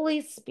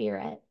 Holy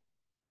Spirit.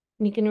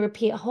 And you can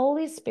repeat,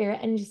 Holy Spirit,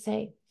 and just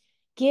say,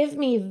 give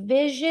me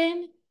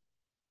vision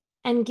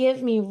and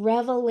give me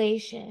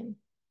revelation.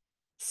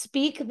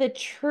 Speak the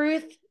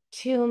truth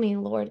to me,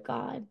 Lord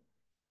God.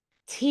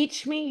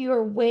 Teach me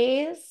your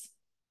ways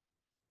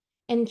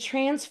and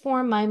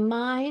transform my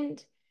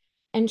mind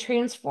and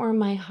transform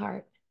my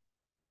heart.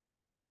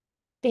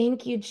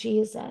 Thank you,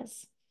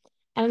 Jesus.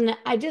 And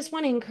I just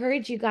want to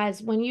encourage you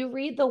guys, when you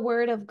read the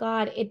word of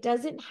God, it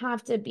doesn't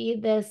have to be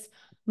this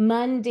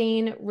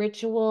mundane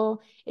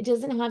ritual. It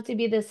doesn't have to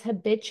be this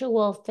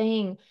habitual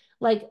thing.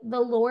 Like the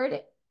Lord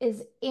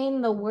is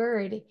in the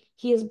word,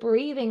 He is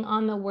breathing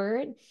on the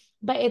word,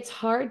 but it's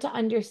hard to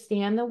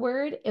understand the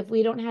word if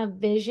we don't have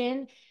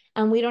vision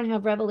and we don't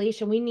have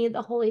revelation. We need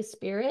the Holy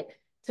Spirit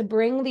to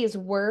bring these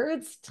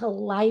words to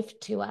life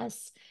to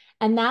us.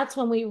 And that's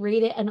when we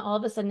read it, and all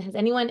of a sudden, has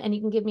anyone, and you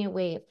can give me a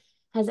wave,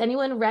 has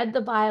anyone read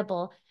the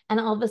Bible and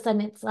all of a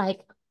sudden it's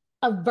like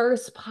a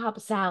verse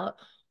pops out,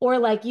 or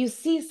like you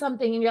see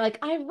something and you're like,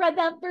 I've read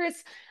that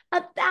verse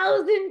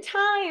 1,000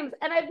 times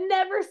and I've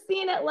never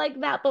seen it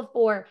like that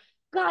before.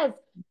 Guys,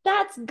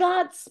 that's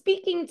God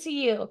speaking to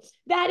you.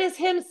 That is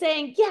Him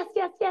saying, yes,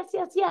 yes, yes,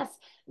 yes, yes.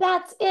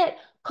 That's it.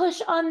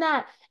 Push on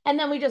that. And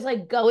then we just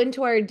like go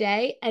into our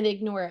day and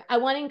ignore it. I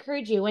want to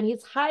encourage you when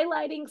He's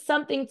highlighting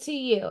something to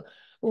you,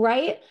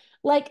 right?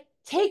 Like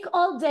take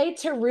all day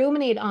to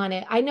ruminate on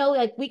it. I know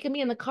like we can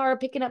be in the car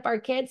picking up our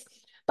kids,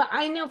 but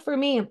I know for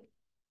me,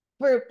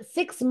 for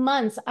 6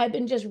 months, I've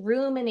been just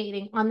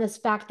ruminating on this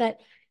fact that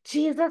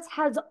Jesus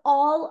has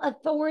all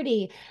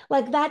authority.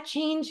 Like that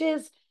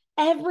changes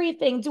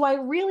everything. Do I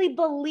really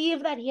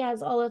believe that He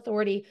has all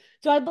authority?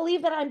 Do I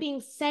believe that I'm being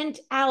sent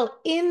out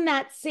in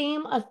that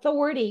same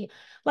authority?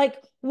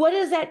 Like, what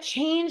does that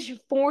change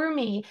for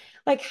me?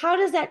 Like, how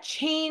does that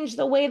change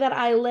the way that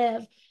I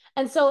live?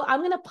 And so I'm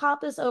going to pop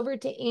this over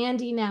to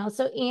Andi now.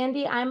 So,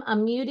 Andi, I'm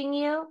unmuting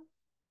you.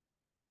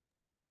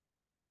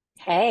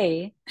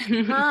 Hey.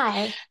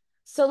 Hi.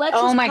 So let's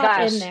Oh just my pop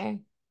in gosh. there.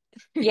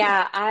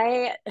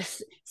 Yeah,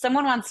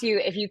 someone wants you,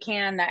 if you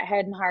can, that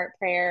head and heart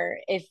prayer,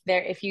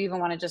 if you even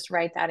want to just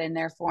write that in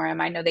there for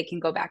them. I know they can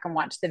go back and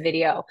watch the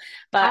video.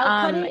 But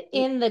I'll put it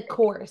in the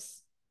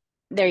course.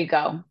 there you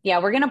go. Yeah,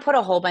 we're gonna put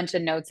a whole bunch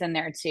of notes in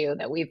there too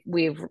that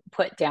we've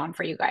put down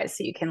for you guys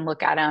so you can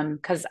look at them,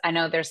 because I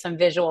know there's some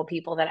visual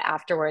people that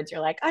afterwards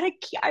you're like, I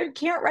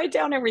can't write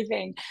down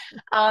everything.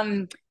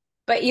 Um,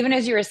 but even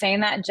as you were saying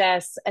that,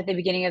 Jess, at the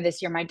beginning of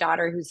this year, my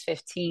daughter who's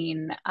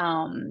 15,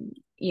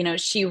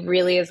 she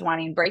really is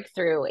wanting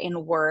breakthrough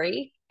in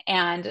worry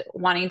and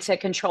wanting to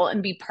control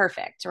and be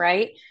perfect,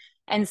 right?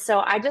 And so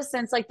I just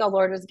sense like the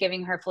Lord was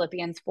giving her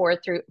Philippians 4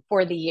 through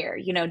for the year.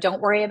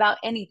 Don't worry about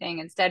anything.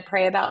 Instead,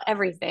 pray about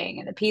everything.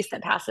 And the peace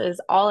that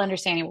passes all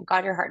understanding will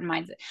guard your heart and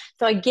mind.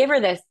 So I give her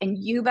this, and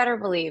you better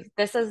believe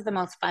this is the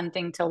most fun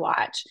thing to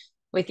watch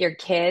with your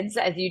kids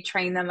as you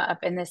train them up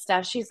in this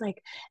stuff. She's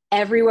like,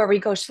 everywhere we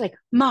go, she's like,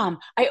 Mom,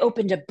 I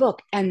opened a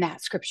book and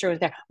that scripture was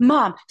there.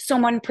 Mom,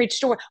 someone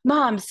preached a word.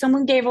 Mom,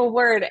 someone gave a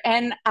word.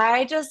 And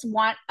I just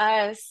want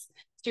us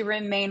to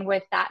remain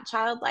with that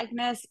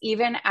childlikeness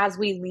even as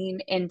we lean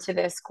into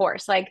this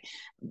course. Like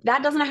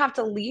that doesn't have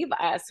to leave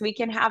us. We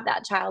can have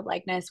that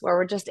childlikeness where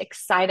we're just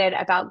excited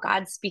about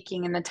God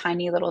speaking in the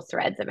tiny little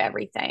threads of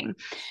everything.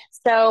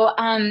 So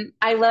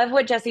I love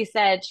what Jessi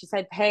said. She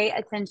said, pay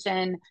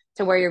attention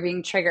to where you're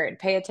being triggered.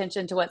 Pay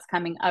attention to what's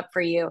coming up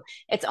for you.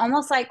 It's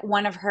almost like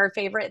one of her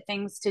favorite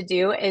things to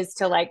do is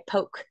to like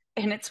poke.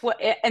 And that's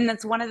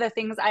one of the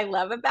things I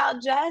love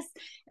about Jess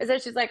is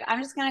that she's like,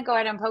 I'm just going to go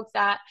ahead and poke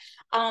that.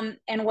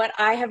 And what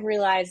I have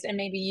realized, and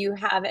maybe you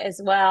have as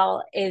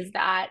well, is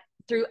that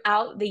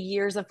throughout the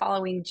years of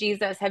following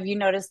Jesus, have you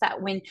noticed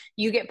that when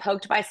you get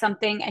poked by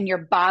something and you're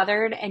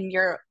bothered and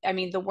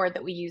the word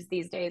that we use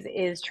these days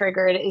is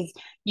triggered, is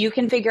you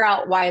can figure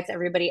out why it's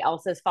everybody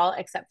else's fault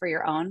except for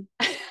your own.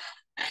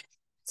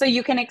 So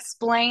you can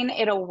explain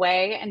it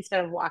away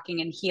instead of walking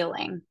in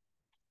healing.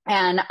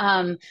 And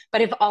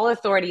but if all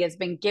authority has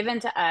been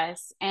given to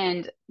us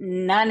and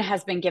none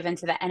has been given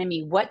to the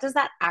enemy, what does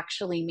that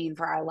actually mean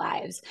for our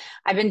lives?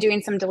 I've been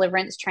doing some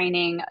deliverance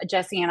training.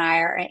 Jessi and I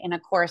are in a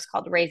course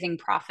called Raising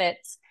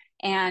Prophets,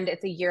 and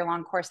it's a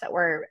year-long course that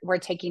we're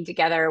taking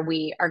together.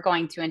 We are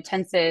going to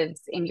intensives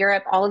in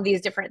Europe, all of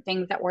these different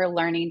things that we're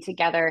learning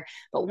together.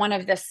 But one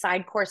of the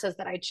side courses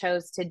that I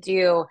chose to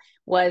do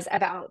was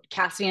about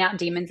casting out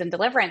demons and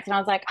deliverance. And I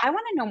was like, I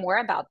want to know more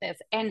about this.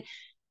 And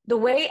the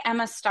way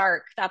Emma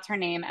Stark, that's her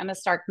name, Emma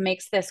Stark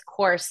makes this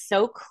course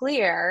so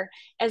clear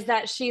is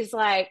that she's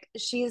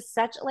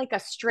such like a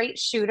straight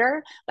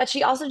shooter, but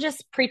she also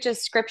just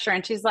preaches scripture.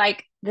 And she's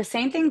like, the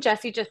same thing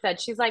Jessi just said.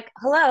 She's like,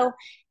 hello,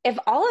 if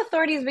all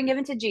authority has been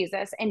given to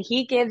Jesus and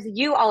he gives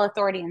you all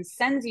authority and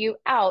sends you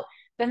out,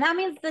 then that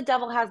means the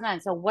devil has none.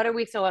 So what are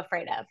we so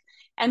afraid of?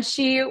 And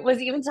she was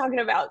even talking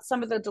about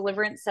some of the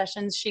deliverance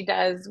sessions she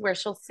does where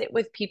she'll sit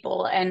with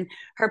people and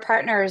her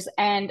partners,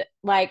 and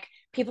like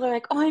people are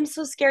like, oh, I'm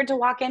so scared to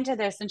walk into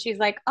this. And she's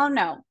like, oh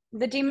no,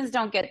 the demons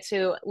don't get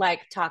to like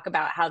talk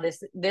about how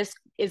this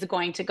is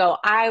going to go.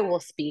 I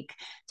will speak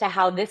to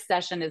how this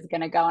session is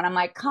going to go. And I'm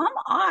like, come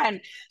on.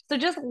 So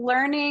just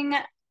learning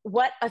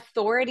what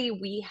authority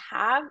we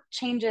have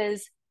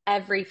changes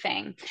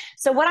everything.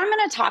 So what I'm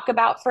going to talk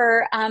about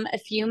for a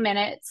few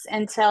minutes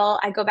until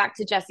I go back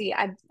to Jessi,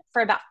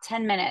 for about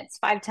 10 minutes,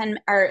 about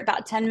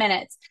 10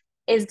 minutes,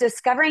 is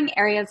discovering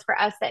areas for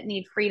us that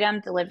need freedom,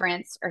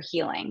 deliverance, or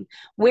healing.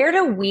 Where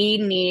do we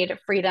need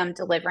freedom,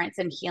 deliverance,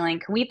 and healing?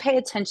 Can we pay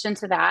attention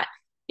to that?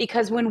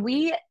 because when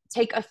we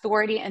take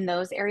authority in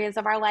those areas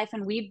of our life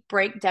and we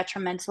break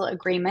detrimental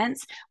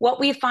agreements, what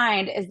we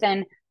find is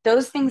then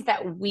those things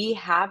that we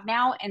have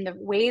now and the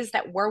ways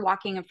that we're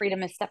walking in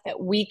freedom is stuff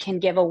that we can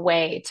give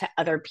away to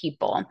other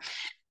people.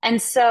 And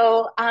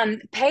so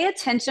pay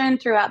attention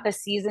throughout the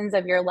seasons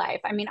of your life.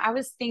 I mean, I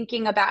was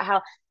thinking about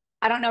how,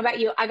 I don't know about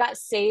you, I got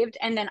saved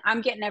and then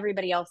I'm getting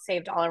everybody else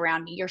saved all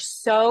around me. You're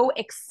so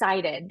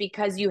excited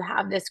because you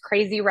have this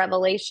crazy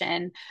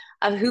revelation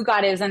of who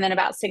God is. And then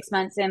about 6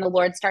 months in, the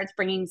Lord starts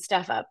bringing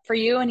stuff up for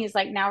you. And he's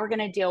like, now we're going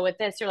to deal with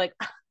this. You're like,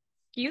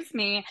 excuse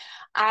me,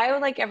 I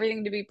would like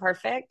everything to be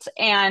perfect.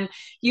 And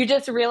you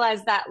just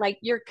realize that like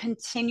you're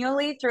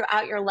continually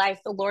throughout your life,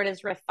 the Lord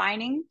is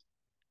refining,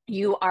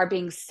 you are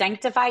being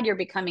sanctified, you're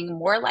becoming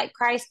more like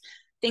Christ.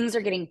 Things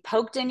are getting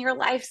poked in your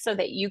life so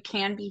that you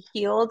can be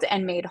healed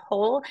and made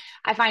whole.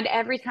 I find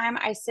every time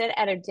I sit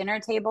at a dinner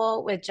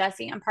table with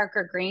Jessi and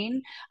Parker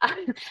Green,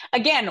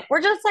 again,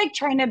 we're just like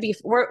trying to be,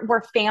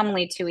 we're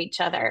family to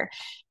each other.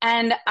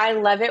 And I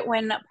love it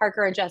when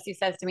Parker or Jessi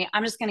says to me,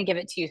 I'm just going to give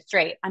it to you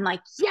straight. I'm like,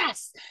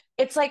 yes.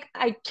 It's like,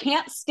 I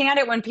can't stand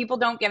it when people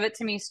don't give it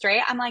to me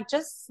straight. I'm like,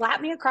 just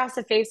slap me across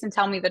the face and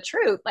tell me the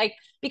truth. Like,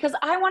 because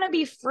I want to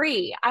be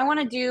free. I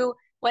want to do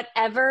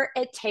whatever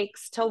it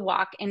takes to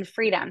walk in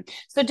freedom.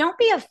 So don't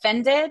be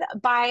offended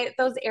by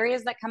those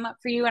areas that come up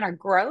for you and are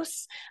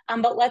gross,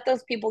 but let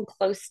those people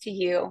close to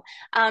you.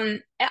 I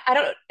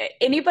don't,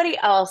 anybody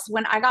else,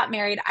 when I got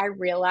married, I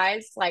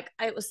realized like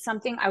it was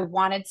something I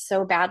wanted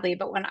so badly.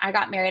 But when I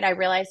got married, I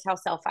realized how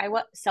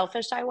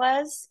selfish I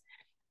was.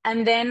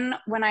 And then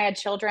when I had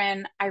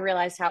children, I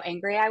realized how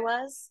angry I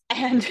was.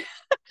 And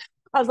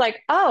I was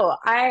like, oh,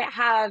 I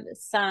have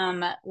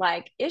some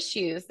like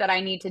issues that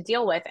I need to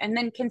deal with. And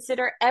then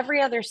consider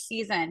every other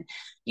season.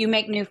 You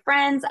make new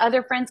friends,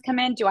 other friends come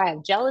in. Do I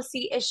have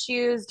jealousy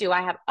issues? Do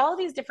I have all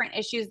these different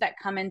issues that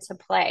come into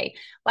play?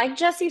 Like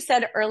Jessi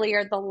said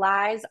earlier, the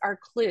lies are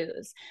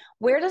clues.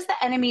 Where does the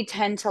enemy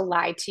tend to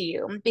lie to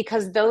you?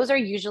 Because those are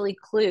usually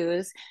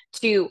clues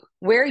to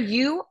where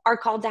you are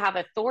called to have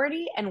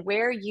authority and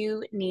where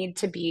you need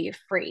to be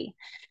free.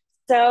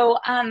 So,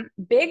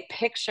 big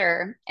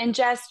picture, and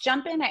Jess,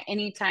 jump in at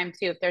any time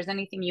too if there's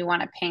anything you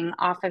want to ping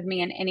off of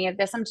me in any of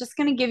this. I'm just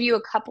going to give you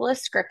a couple of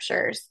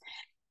scriptures,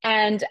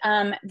 and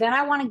then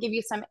I want to give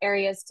you some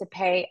areas to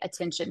pay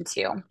attention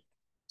to.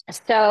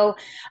 So,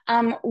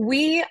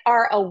 we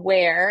are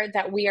aware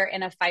that we are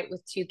in a fight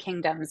with two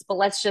kingdoms, but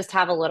let's just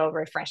have a little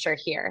refresher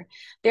here.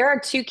 There are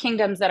two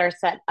kingdoms that are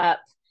set up,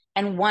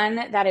 and one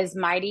that is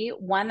mighty,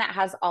 one that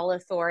has all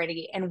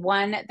authority, and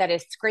one that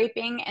is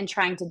scraping and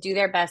trying to do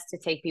their best to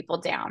take people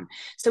down.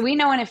 So we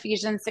know in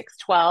Ephesians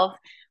 6:12,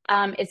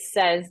 it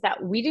says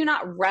that we do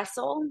not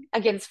wrestle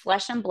against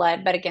flesh and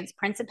blood, but against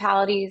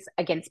principalities,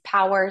 against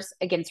powers,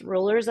 against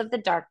rulers of the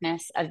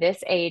darkness of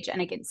this age,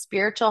 and against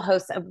spiritual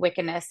hosts of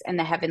wickedness in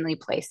the heavenly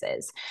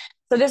places.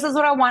 So this is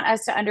what I want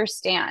us to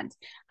understand.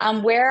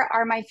 Where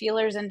are my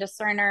feelers and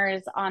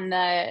discerners on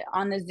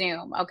the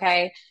Zoom?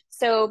 Okay.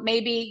 So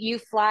maybe you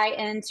fly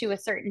into a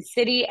certain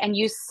city and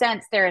you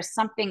sense there is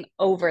something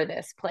over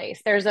this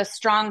place. There's a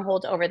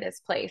stronghold over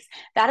this place.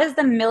 That is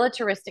the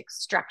militaristic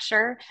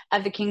structure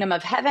of the kingdom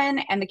of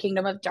heaven and the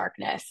kingdom of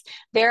darkness.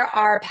 There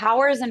are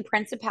powers and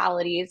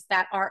principalities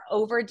that are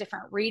over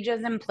different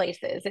regions and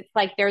places. It's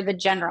like they're the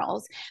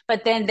generals,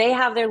 but then they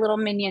have their little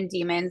minion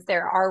demons.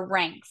 There are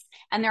ranks,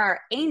 and there are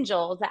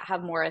angels that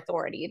have more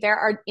authority. There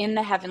are in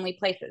the heavenly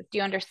places. Do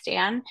you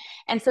understand?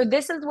 And so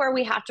this is where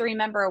we have to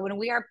remember when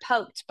we are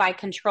poked by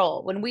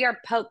control, when we are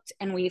poked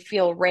and we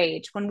feel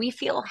rage, when we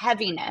feel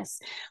heaviness,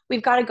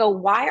 we've got to go,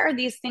 why are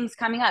these things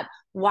coming up?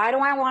 Why do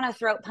I want to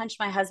throat punch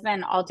my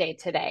husband all day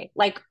today?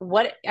 Like,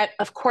 what?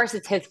 Of course,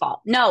 it's his fault.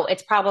 No,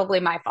 it's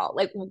probably my fault.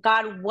 Like,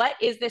 God, what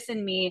is this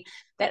in me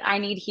that I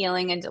need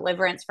healing and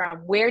deliverance from?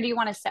 Where do you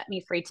want to set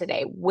me free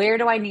today? Where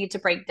do I need to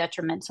break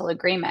detrimental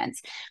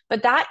agreements?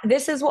 But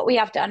this is what we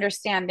have to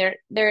understand.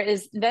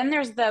 There's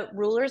the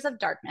rulers of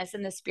darkness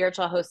and the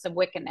spiritual hosts of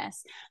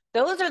wickedness.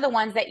 Those are the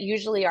ones that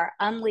usually are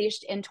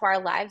unleashed into our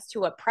lives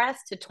to oppress,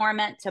 to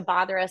torment, to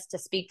bother us, to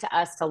speak to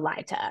us, to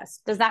lie to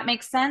us. Does that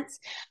make sense?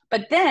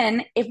 But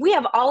then if we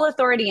have all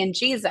authority in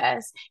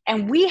Jesus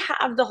and we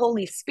have the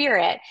Holy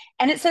Spirit,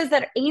 and it says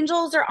that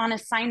angels are on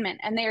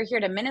assignment and they are here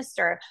to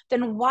minister,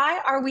 then why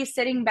are we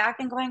sitting back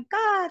and going,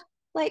 God,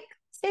 like,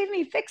 save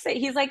me, fix it?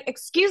 He's like,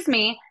 excuse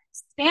me,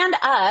 stand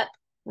up,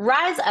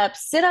 rise up,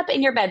 sit up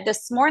in your bed.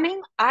 This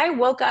morning, I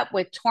woke up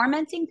with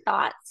tormenting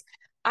thoughts.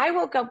 I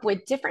woke up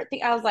with different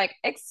things. I was like,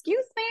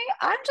 excuse me,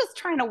 I'm just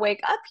trying to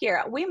wake up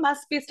here. We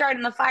must be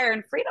starting the fire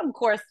and freedom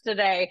course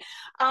today,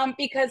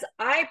 because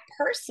I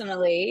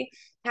personally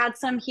had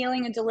some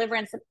healing and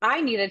deliverance that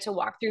I needed to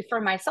walk through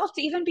for myself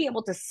to even be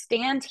able to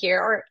stand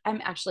here, or I'm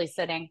actually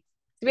sitting,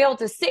 to be able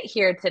to sit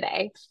here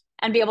today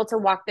and be able to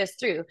walk this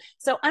through.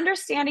 So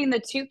understanding the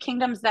two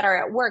kingdoms that are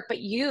at work, but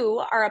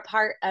you are a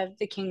part of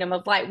the kingdom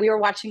of light. We were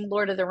watching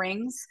Lord of the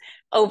Rings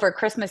over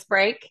Christmas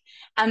break.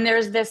 And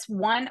there's this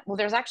one, well,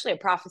 there's actually a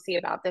prophecy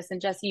about this.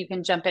 And Jessi, you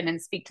can jump in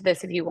and speak to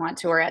this if you want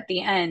to, or at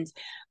the end.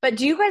 But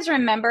do you guys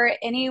remember,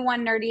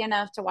 anyone nerdy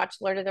enough to watch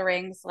Lord of the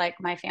Rings like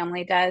my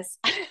family does?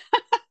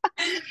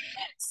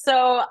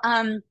 So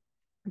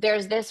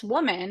there's this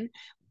woman,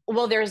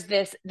 well, there's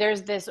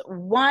this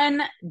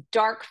one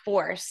dark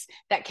force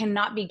that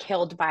cannot be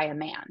killed by a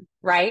man,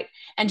 right?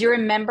 And you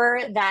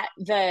remember that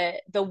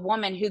the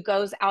woman who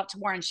goes out to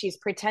war and she's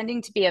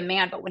pretending to be a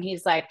man, but when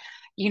he's like,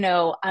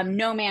 no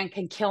man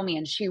can kill me,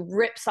 and she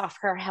rips off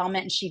her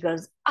helmet and she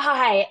goes,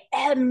 I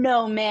am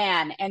no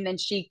man, and then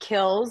she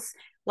kills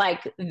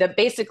like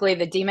basically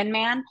the demon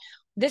man.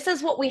 This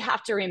is what we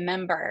have to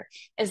remember,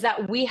 is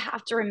that we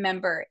have to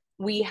remember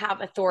we have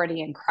authority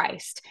in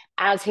Christ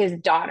as his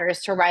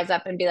daughters to rise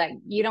up and be like,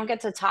 you don't get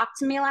to talk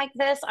to me like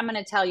this. I'm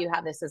going to tell you how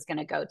this is going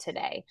to go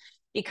today.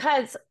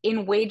 Because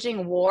in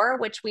waging war,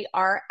 which we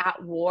are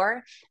at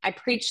war, I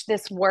preached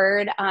this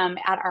word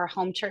at our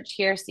home church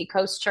here,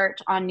 Seacoast Church,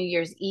 on New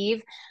Year's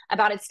Eve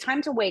about it's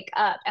time to wake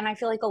up. And I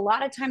feel like a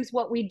lot of times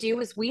what we do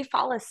is we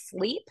fall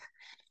asleep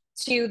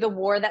to the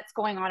war that's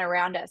going on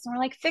around us. And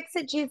we're like, fix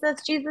it,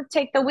 Jesus. Jesus,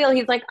 take the wheel.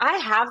 He's like, I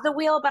have the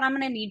wheel, but I'm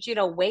going to need you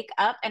to wake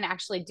up and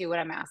actually do what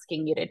I'm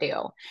asking you to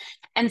do.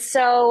 And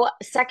so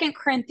 2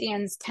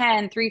 Corinthians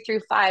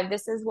 10:3-5,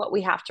 this is what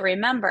we have to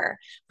remember.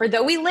 For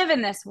though we live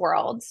in this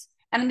world,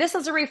 and this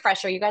is a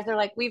refresher. You guys are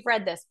like, we've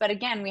read this, but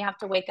again, we have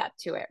to wake up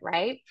to it,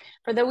 right?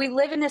 For though we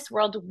live in this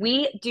world,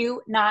 we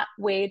do not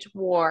wage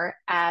war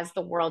as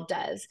the world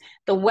does.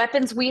 The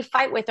weapons we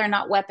fight with are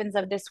not weapons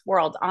of this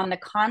world. On the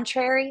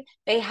contrary,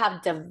 they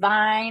have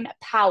divine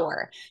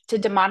power to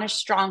demolish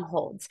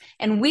strongholds.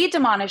 And we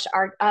demolish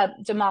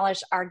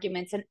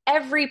arguments and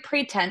every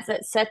pretense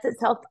that sets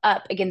itself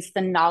up against the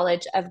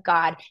knowledge of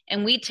God.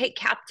 And we take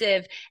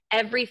captive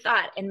every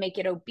thought and make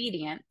it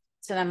obedient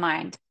to the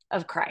mind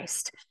of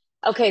Christ.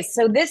 Okay,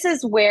 so this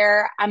is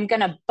where I'm going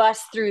to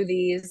bust through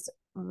these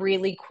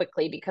really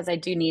quickly because I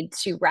do need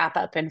to wrap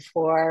up in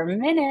 4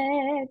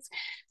 minutes.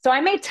 So I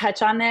may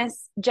touch on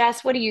this.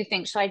 Jess, what do you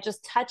think? Should I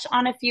just touch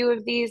on a few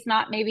of these,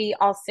 not maybe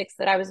all 6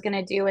 that I was going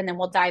to do, and then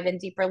we'll dive in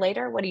deeper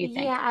later? What do you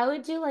think? Yeah, I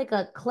would do like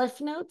a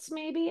cliff notes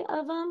maybe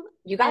of them.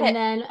 You got And it.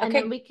 then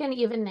Okay, we can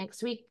even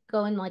next week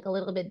go in like a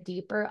little bit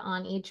deeper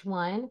on each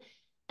one.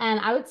 And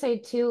I would say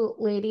too,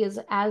 ladies,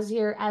 as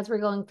we're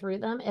going through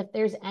them, if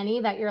there's any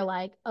that you're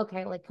like,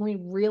 okay, like can we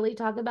really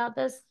talk about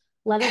this?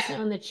 Let us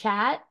know in the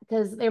chat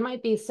because there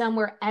might be some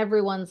where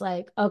everyone's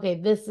like,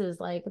 okay, this is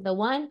like the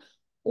one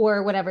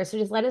or whatever. So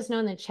just let us know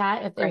in the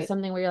chat if there's great.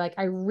 something where you're like,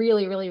 I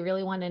really, really,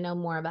 really want to know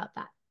more about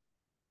that.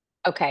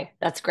 Okay,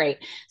 that's great.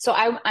 So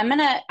I'm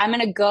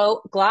gonna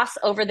go gloss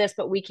over this,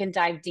 but we can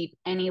dive deep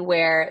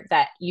anywhere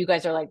that you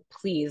guys are like,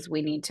 please,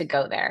 we need to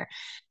go there.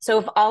 So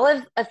if all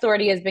of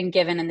authority has been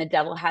given and the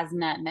devil has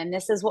none, then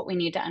this is what we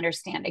need to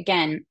understand.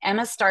 Again,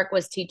 Emma Stark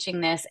was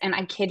teaching this, and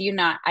I kid you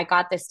not, I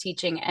got this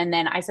teaching, and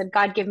then I said,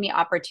 God, give me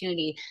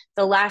opportunity.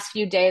 The last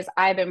few days,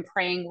 I've been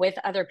praying with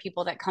other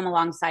people that come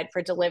alongside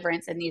for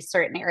deliverance in these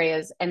certain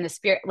areas, and the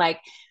spirit,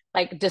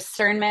 like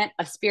discernment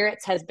of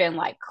spirits has been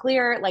like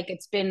clear. Like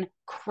it's been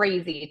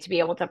crazy to be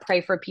able to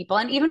pray for people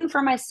and even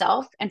for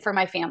myself and for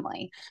my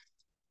family.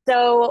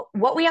 So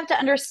what we have to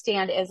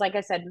understand is, like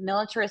I said,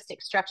 militaristic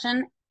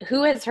destruction.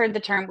 Who has heard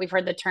the term? We've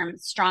heard the term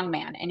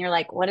strongman. And you're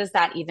like, what does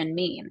that even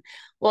mean?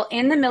 Well,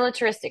 in the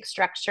militaristic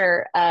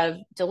structure of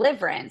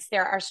deliverance,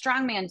 there are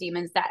strongman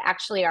demons that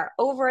actually are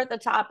over the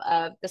top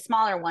of the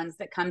smaller ones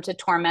that come to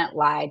torment,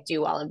 lie,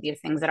 do all of these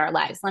things in our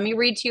lives. Let me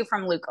read to you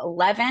from Luke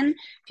 11.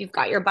 If you've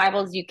got your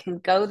Bibles, you can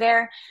go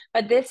there.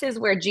 But this is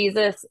where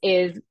Jesus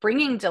is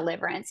bringing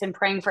deliverance and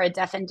praying for a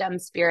deaf and dumb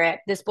spirit.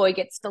 This boy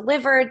gets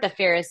delivered. The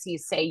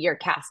Pharisees say, you're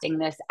casting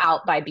this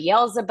out by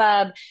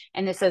Beelzebub.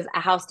 And this is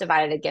a house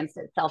divided against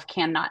itself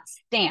cannot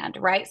stand,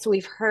 right? So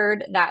we've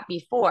heard that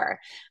before.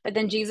 But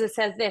then Jesus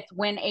says this,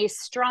 when a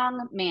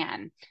strong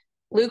man,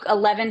 Luke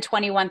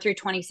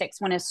 11:21-26,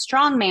 when a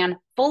strong man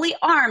fully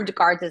armed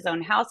guards his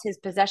own house, his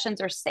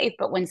possessions are safe.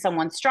 But when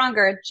someone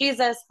stronger,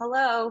 Jesus,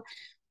 hello,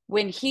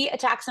 when he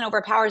attacks and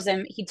overpowers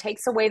him, he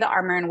takes away the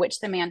armor in which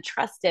the man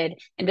trusted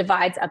and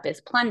divides up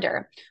his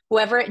plunder.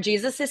 Whoever,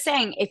 Jesus is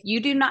saying, if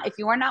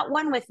you are not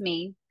one with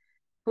me,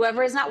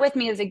 whoever is not with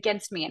me is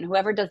against me, and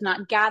whoever does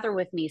not gather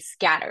with me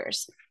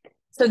scatters.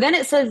 So then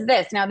it says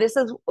this. Now, this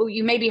is,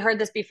 you maybe heard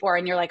this before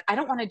and you're like, I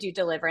don't want to do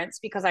deliverance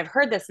because I've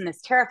heard this and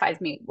this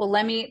terrifies me. Well,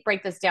 let me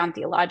break this down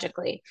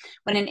theologically.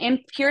 When an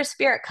impure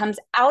spirit comes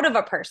out of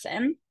a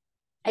person,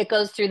 it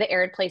goes through the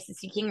arid places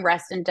seeking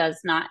rest and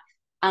does not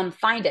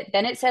find it.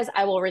 Then it says,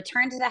 I will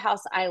return to the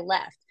house I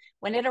left.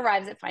 When it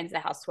arrives, it finds the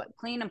house swept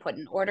clean and put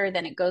in order.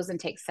 Then it goes and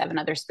takes 7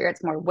 other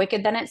spirits more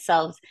wicked than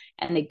itself,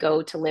 and they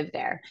go to live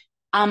there.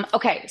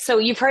 Okay, so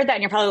you've heard that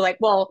and you're probably like,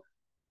 well,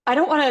 I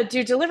don't want to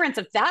do deliverance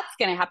if that's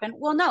going to happen.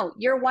 Well, no,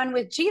 you're one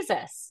with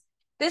Jesus.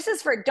 This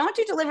is for, don't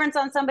do deliverance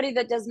on somebody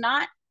that does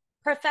not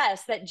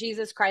profess that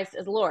Jesus Christ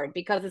is Lord,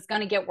 because it's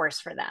going to get worse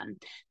for them.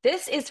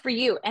 This is for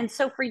you. And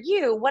so for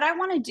you, what I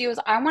want to do is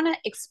I want to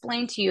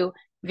explain to you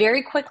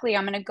very quickly.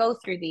 I'm going to go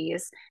through the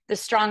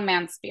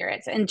strongman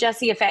spirits. And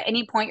Jessi, if at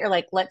any point you're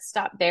like, let's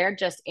stop there,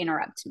 just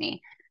interrupt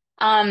me.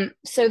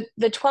 So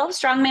the 12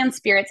 strongman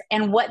spirits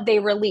and what they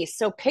release.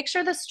 So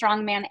picture the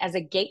strongman as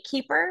a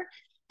gatekeeper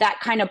that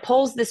kind of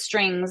pulls the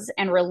strings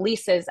and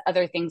releases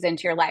other things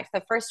into your life.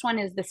 The first one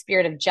is the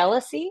spirit of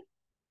jealousy.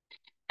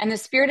 And the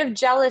spirit of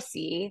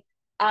jealousy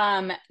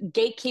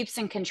gatekeeps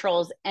and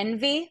controls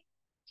envy,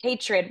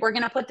 hatred. We're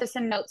going to put this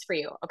in notes for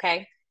you,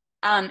 okay?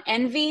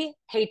 Envy,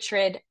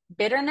 hatred,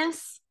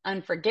 bitterness,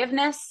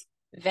 unforgiveness,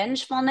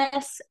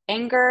 vengefulness,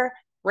 anger,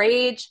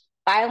 rage,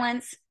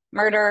 violence,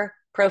 murder,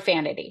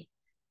 profanity.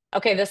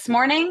 Okay, this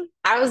morning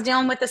I was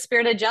dealing with the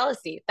spirit of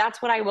jealousy.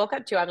 That's what I woke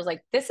up to. I was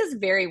like, this is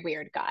very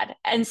weird, God.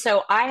 And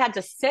so I had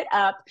to sit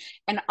up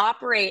and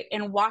operate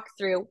and walk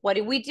through, what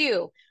do we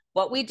do?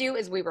 What we do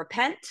is we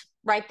repent.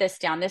 Write this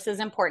down. This is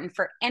important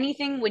for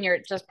anything when you're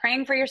just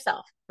praying for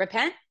yourself.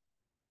 Repent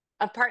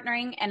of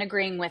partnering and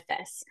agreeing with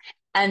this.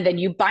 And then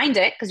you bind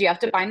it, because you have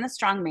to bind the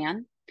strong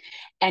man,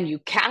 and you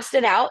cast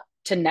it out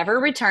to never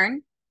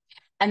return.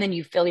 And then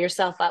you fill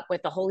yourself up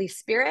with the Holy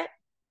Spirit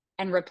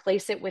and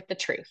replace it with the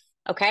truth.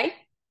 Okay.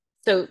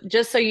 So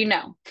just so you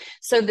know,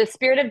 so the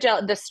spirit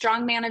of the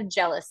strong man of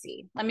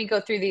jealousy. Let me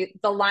go through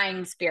the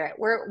lying spirit.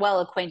 We're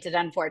well acquainted,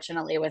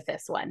 unfortunately, with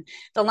this one.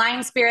 The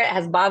lying spirit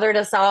has bothered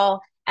us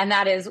all, and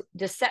that is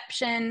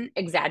deception,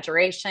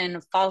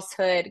 exaggeration,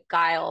 falsehood,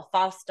 guile,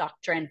 false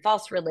doctrine,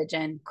 false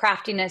religion,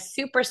 craftiness,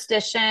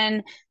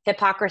 superstition,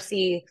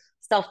 hypocrisy,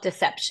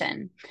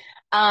 self-deception.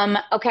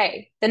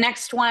 Okay, the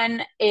next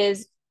one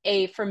is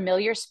a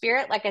familiar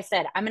spirit. Like I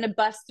said, I'm going to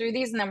bust through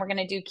these and then we're going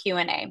to do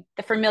Q&A.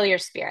 The familiar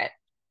spirit,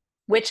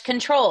 which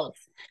controls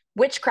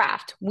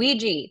witchcraft,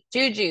 Ouija,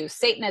 juju,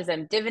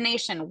 Satanism,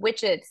 divination,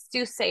 witches,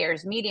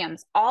 soothsayers,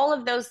 mediums, all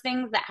of those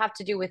things that have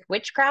to do with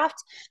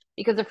witchcraft,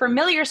 because the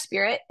familiar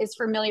spirit is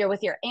familiar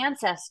with your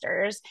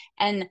ancestors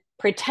and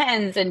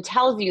pretends and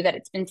tells you that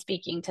it's been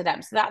speaking to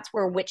them. So that's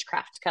where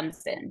witchcraft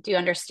comes in. Do you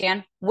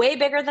understand? Way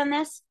bigger than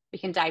this. We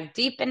can dive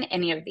deep in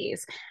any of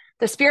these.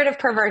 The spirit of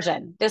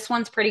perversion. This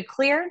one's pretty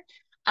clear.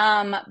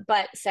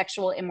 But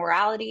sexual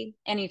immorality,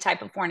 any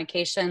type of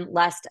fornication,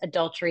 lust,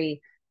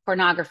 adultery,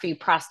 pornography,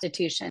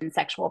 prostitution,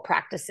 sexual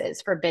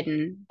practices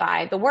forbidden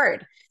by the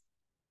word.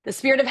 The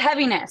spirit of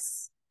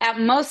heaviness. At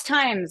most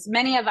times,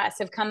 many of us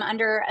have come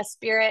under a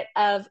spirit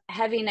of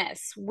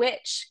heaviness,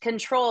 which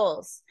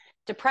controls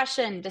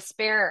depression,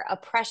 despair,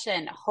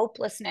 oppression,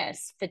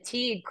 hopelessness,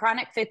 fatigue,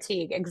 chronic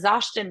fatigue,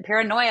 exhaustion,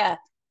 paranoia.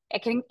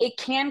 It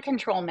can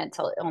control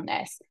mental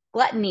illness,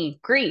 gluttony,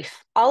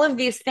 grief, all of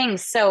these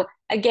things. So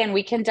again,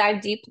 we can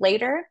dive deep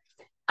later.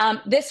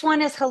 This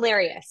one is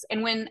hilarious.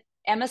 And when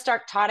Emma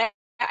Stark taught it,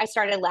 I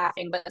started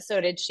laughing, but so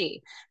did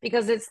she,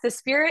 because it's the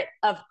spirit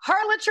of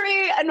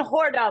harlotry and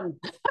whoredom.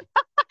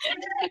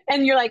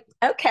 And you're like,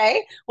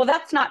 okay, well,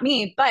 that's not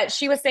me. But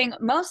she was saying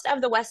most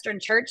of the Western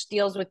church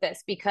deals with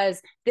this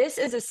because this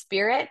is a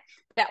spirit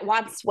that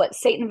wants what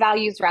Satan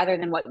values rather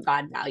than what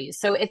God values.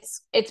 So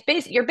it's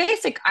your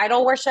basic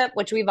idol worship,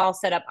 which we've all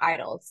set up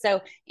idols.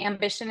 So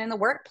ambition in the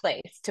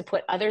workplace, to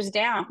put others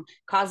down,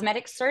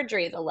 cosmetic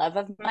surgery, the love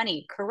of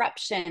money,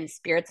 corruption,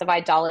 spirits of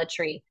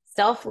idolatry,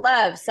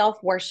 self-love,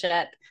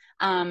 self-worship,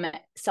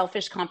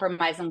 selfish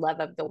compromise, and love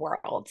of the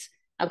world.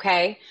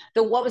 Okay.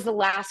 What was the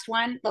last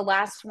one? The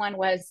last one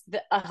was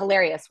a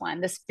hilarious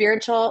one. The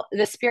spirit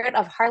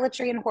of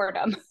harlotry and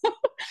whoredom.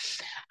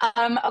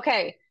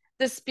 Okay.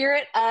 The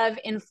spirit of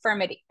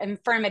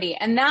infirmity.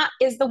 And that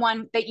is the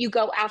one that you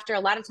go after. A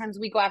lot of times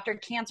we go after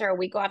cancer, or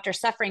we go after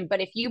suffering.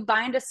 But if you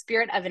bind a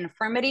spirit of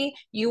infirmity,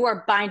 you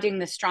are binding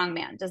the strong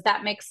man. Does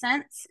that make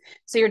sense?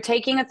 So you're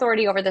taking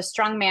authority over the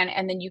strong man,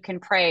 and then you can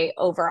pray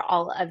over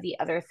all of the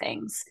other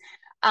things.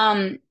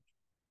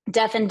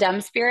 Deaf and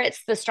dumb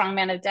spirits, the strong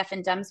man of deaf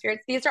and dumb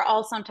spirits. These are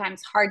all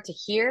sometimes hard to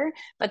hear,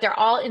 but they're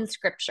all in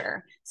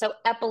scripture. So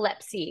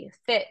epilepsy,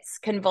 fits,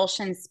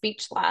 convulsions,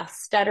 speech loss,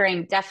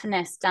 stuttering,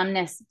 deafness,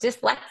 dumbness,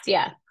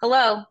 dyslexia.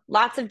 Hello,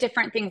 lots of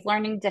different things,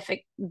 learning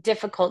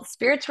difficult,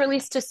 spirits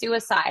released to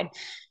suicide.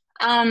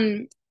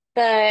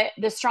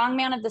 The strong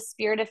man of the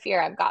spirit of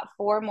fear. I've got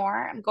 4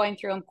 more. I'm going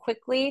through them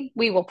quickly.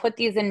 We will put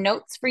these in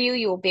notes for you.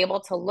 You will be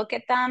able to look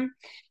at them.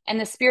 And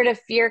the spirit of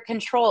fear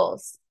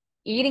controls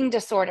eating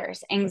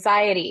disorders,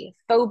 anxiety,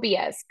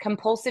 phobias,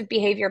 compulsive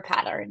behavior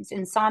patterns,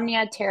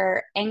 insomnia,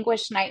 terror,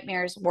 anguish,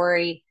 nightmares,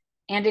 worry,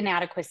 and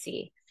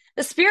inadequacy.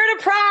 The spirit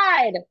of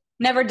pride.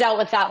 Never dealt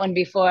with that one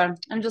before.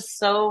 I'm just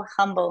so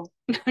humble.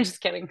 I'm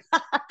just kidding.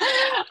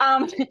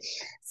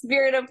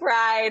 Spirit of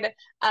pride,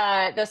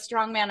 the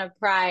strong man of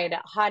pride,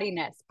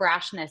 haughtiness,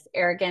 brashness,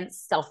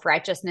 arrogance,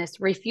 self-righteousness,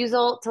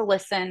 refusal to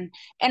listen,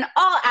 and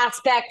all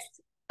aspects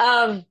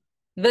of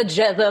the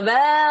Jessi,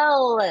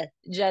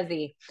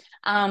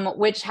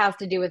 which has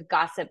to do with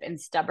gossip and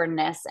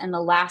stubbornness. And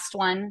the last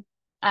one,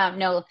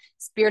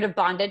 spirit of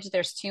bondage.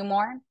 There's 2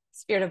 more.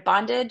 Spirit of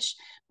bondage,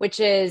 which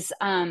is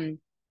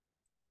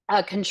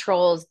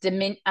controls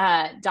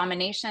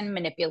domination,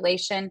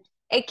 manipulation,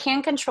 it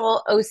can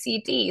control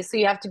OCD. So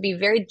you have to be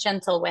very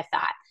gentle with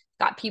that.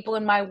 Got people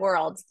in my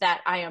world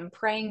that I am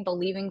praying,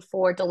 believing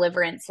for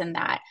deliverance in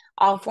that.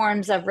 All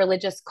forms of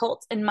religious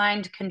cult and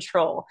mind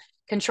control,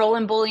 control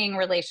and bullying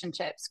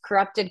relationships,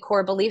 corrupted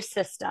core belief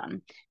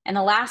system. And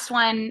the last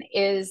one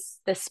is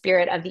the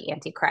spirit of the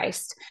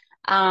Antichrist,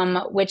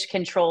 which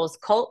controls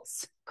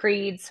cults,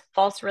 creeds,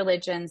 false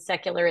religions,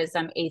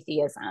 secularism,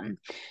 atheism.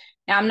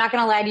 Now, I'm not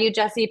going to lie to you,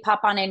 Jessi,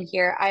 pop on in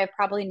here. I have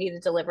probably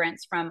needed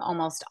deliverance from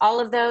almost all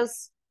of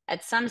those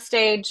at some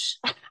stage.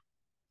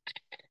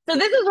 So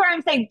this is where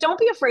I'm saying, don't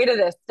be afraid of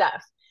this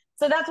stuff.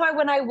 So that's why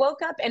when I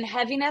woke up and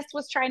heaviness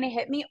was trying to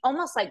hit me,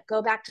 almost like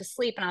go back to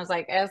sleep. And I was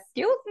like,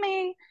 excuse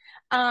me.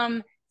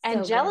 And So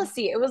good.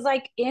 jealousy, it was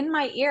like in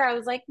my ear. I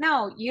was like,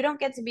 no, you don't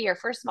get to be here.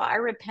 First of all, I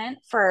repent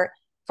for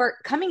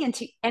coming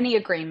into any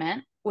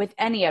agreement with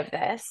any of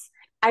this.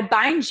 I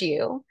bind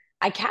you.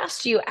 I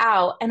cast you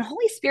out, and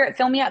Holy Spirit,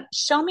 fill me up.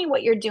 Show me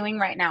what you're doing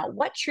right now.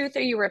 What truth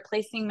are you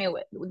replacing me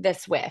with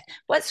this with?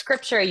 What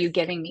scripture are you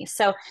giving me?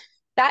 So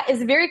that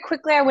is very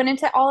quickly, I went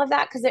into all of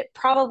that because it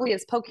probably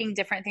is poking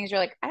different things. You're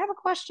like, I have a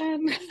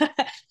question.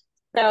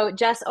 So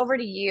Jess, over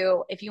to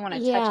you if you want to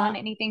touch on Yeah.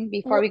 anything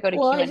before we go to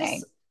Well, I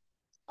just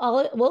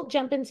Q&A. we'll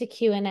jump into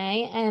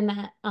Q&A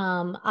and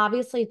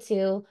obviously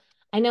too,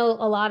 I know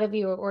a lot of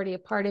you are already a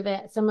part of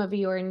it. Some of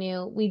you are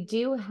new. We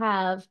do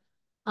have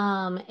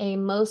a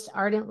most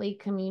ardently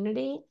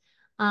community.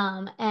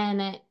 And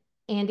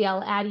Andi,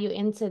 I'll add you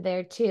into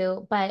there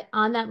too. But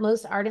on that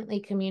most ardently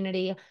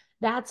community,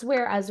 that's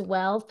where as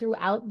well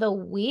throughout the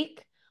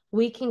week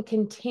we can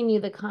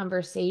continue the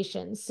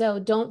conversation. So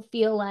don't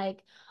feel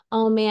like,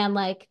 oh man,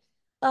 like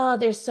oh,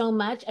 there's so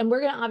much. And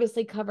we're going to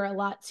obviously cover a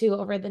lot too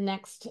over the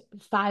next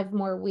 5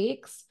 more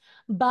weeks.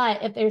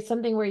 But if there's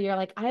something where you're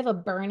like, I have a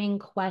burning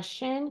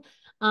question,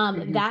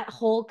 Mhm. that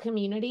whole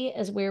community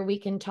is where we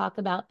can talk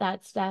about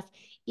that stuff.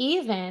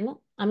 Even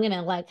I'm going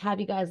to like have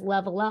you guys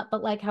level up,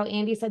 but like how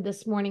Andi said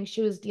this morning,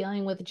 she was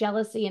dealing with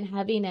jealousy and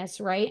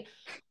heaviness, right?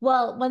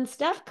 Well, when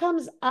stuff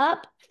comes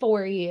up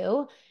for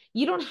you,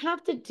 you don't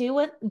have to deal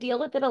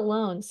with it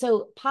alone.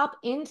 So pop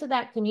into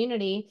that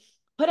community,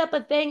 put up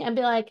a thing and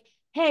be like,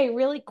 hey,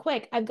 really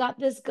quick, I've got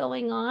this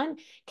going on.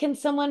 Can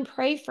someone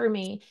pray for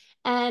me?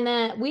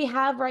 And we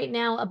have right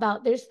now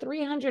there's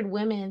 300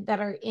 women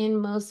that are in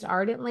Most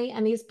Ardently,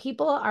 and these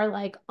people are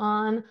like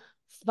on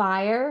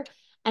fire.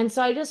 And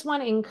so I just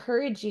want to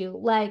encourage you,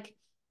 like,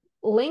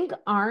 link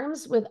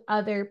arms with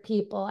other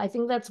people. I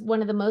think that's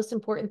one of the most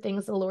important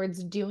things the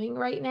Lord's doing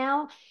right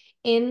now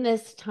in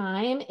this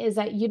time is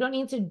that you don't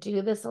need to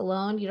do this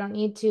alone. You don't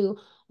need to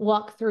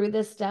walk through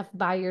this stuff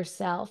by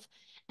yourself.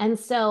 And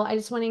so I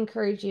just want to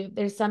encourage you, if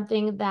there's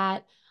something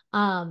that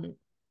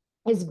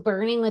is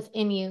burning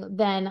within you,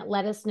 then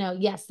let us know.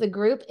 Yes, the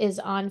group is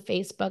on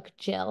Facebook,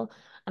 Jill.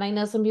 And I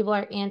know some people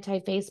are anti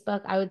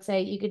Facebook. I would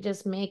say you could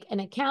just make an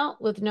account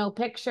with no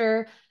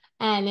picture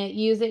and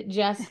use it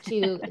just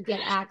to get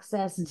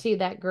access to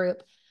that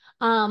group.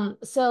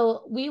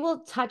 So we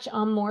will touch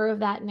on more of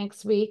that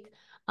next week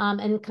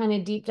and kind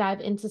of deep dive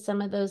into some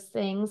of those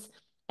things.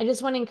 I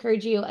just want to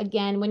encourage you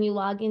again, when you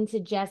log into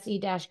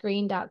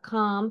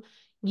jessi-green.com,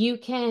 you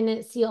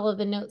can see all of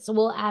the notes. So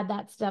we'll add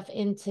that stuff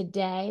in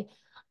today.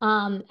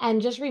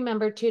 And just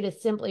remember too to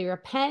simply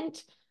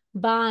repent,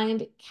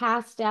 bind,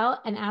 cast out,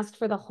 and ask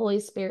for the Holy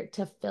Spirit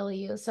to fill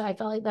you. So I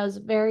felt like that was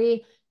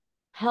very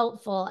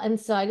helpful. And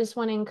so I just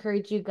want to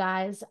encourage you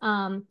guys.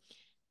 And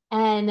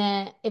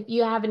if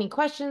you have any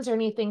questions or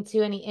anything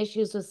too, any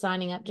issues with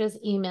signing up,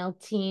 just email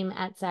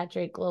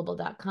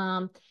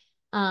team@saturateglobal.com.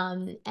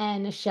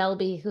 And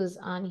Shelby, who's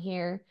on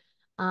here,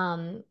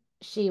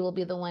 she will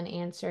be the one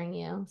answering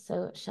you.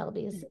 So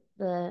Shelby's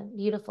the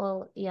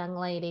beautiful young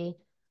lady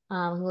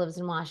who lives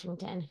in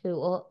Washington, who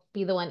will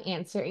be the one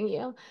answering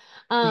you.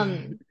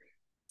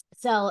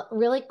 So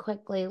really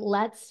quickly,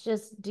 let's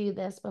just do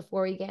this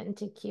before we get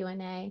into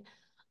Q&A.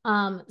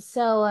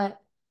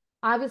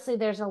 Obviously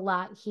there's a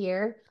lot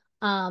here.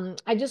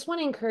 I just want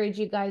to encourage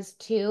you guys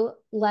to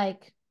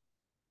like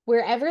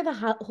wherever the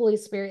Holy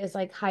Spirit is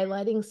like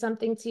highlighting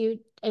something to you,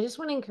 I just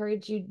want to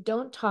encourage you,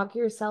 don't talk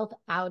yourself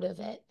out of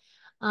it.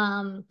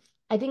 Um,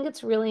 I think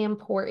it's really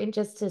important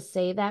just to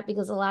say that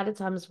because a lot of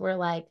times we're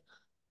like,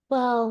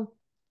 well,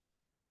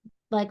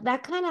 like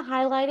that kind of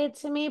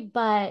highlighted to me,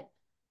 but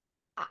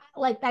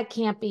like that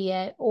can't be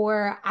it,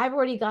 or I've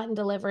already gotten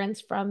deliverance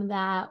from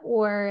that,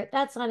 or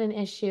that's not an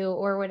issue,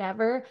 or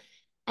whatever.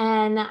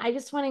 And I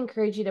just want to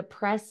encourage you to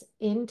press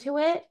into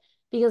it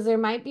because there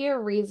might be a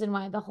reason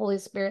why the Holy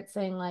Spirit's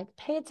saying, like,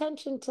 pay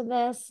attention to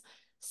this.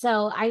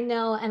 So I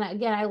know, and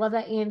again, I love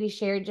that Andi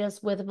shared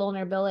just with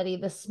vulnerability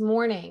this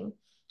morning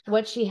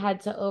what she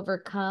had to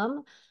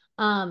overcome.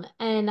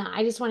 And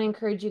I just want to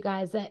encourage you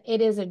guys that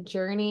it is a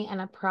journey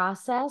and a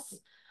process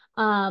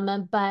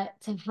but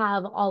to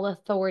have all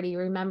authority,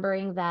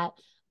 remembering that.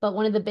 But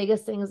one of the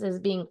biggest things is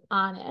being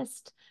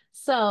honest.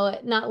 So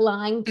not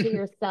lying to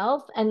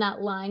yourself and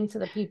not lying to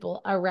the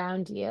people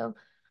around you.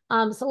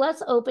 So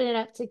let's open it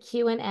up to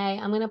Q&A.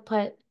 I'm going to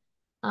put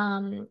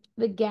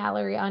the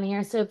gallery on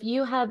here. So if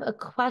you have a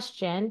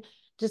question,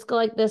 Just go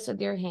like this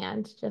with your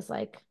hand. Just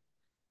like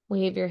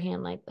wave your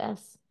hand like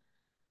this.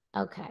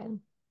 Okay.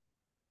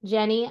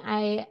 Jenny,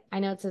 I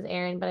know it says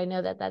Aaron, but I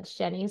know that that's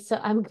Jenny. So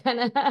I'm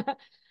gonna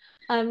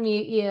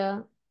unmute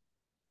you.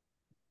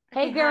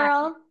 Hey, Okay, hi.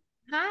 girl.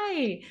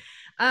 Hi.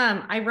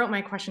 I wrote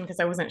my question because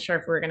I wasn't sure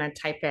if we were going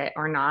to type it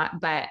or not,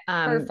 but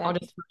I'll Perfect.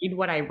 just read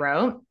what I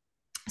wrote.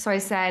 So I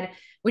said,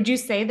 would you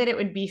say that it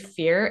would be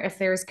fear if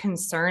there's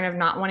concern of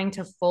not wanting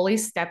to fully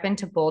step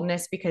into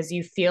boldness because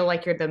you feel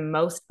like you're the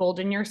most bold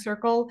in your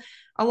circle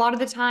a lot of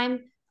the time?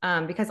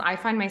 Because I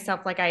find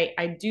myself like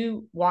I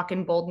do walk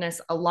in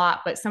boldness a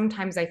lot, but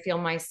sometimes I feel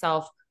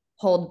myself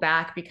hold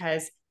back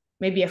because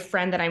maybe a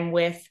friend that I'm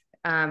with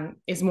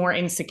is more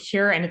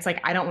insecure. And it's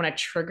like, I don't want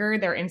to trigger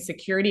their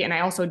insecurity. And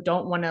I also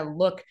don't want to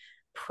look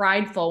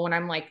prideful when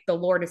I'm like, the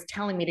Lord is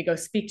telling me to go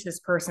speak to this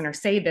person or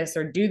say this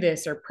or do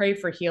this or pray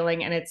for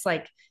healing. And it's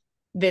like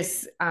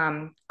this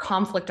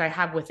conflict I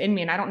have within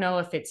me. And I don't know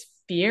if it's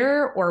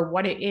fear or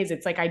what it is.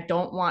 It's like, I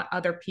don't want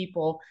other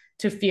people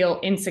to feel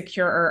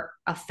insecure or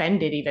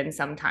offended, even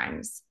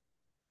sometimes.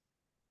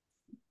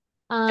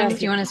 Jess, If do Um,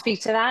 you you, want to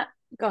speak to that?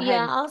 Go Yeah,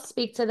 ahead. I'll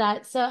speak to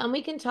that. So, and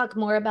we can talk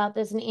more about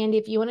this. And Andy,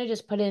 if you want to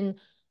just put in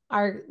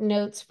our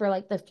notes for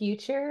like the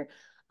future.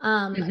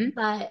 Hmm.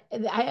 But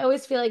I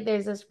always feel like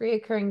there's this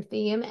reoccurring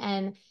theme,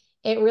 and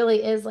it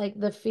really is like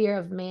the fear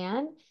of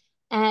man.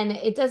 And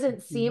it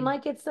doesn't seem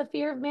like it's the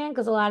fear of man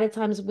because a lot of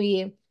times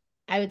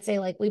I would say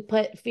like we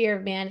put fear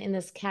of man in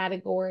this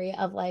category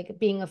of like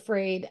being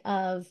afraid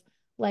of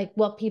like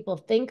what people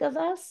think of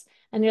us.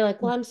 And you're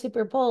like, well, I'm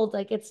super bold.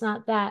 Like it's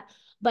not that.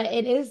 But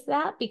it is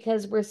that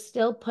because we're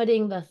still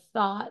putting the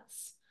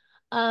thoughts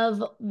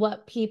of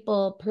what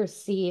people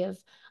perceive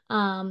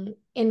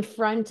in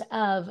front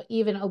of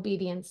even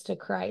obedience to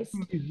Christ.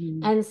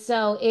 Hmm. And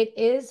so it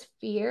is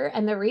fear.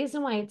 And the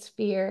reason why it's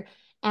fear,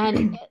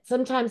 and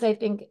sometimes I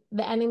think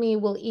the enemy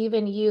will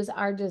even use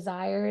our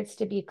desires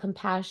to be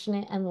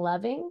compassionate and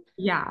loving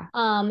yeah.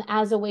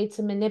 as a way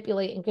to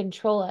manipulate and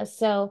control us.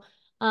 So,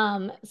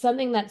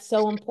 something that's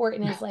so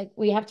important is like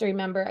we have to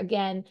remember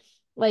again,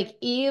 like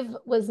Eve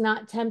was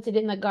not tempted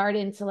in the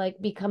garden to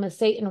like become a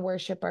Satan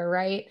worshiper,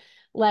 right?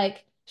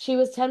 Like she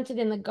was tempted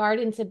in the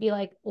garden to be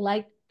like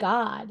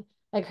God.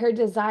 Like her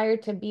desire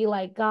to be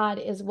like God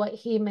is what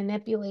he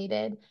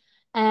manipulated.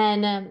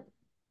 And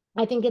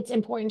I think it's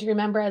important to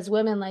remember as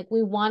women, like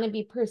we want to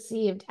be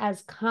perceived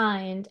as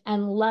kind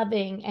and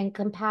loving and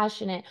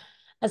compassionate,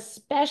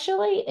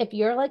 especially if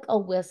you're like a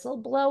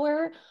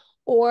whistleblower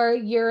or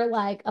you're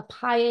like a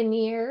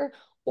pioneer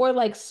or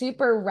like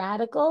super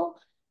radical.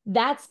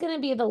 That's going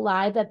to be the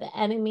lie that the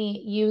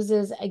enemy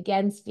uses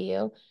against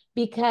you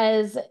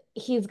because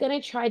he's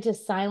going to try to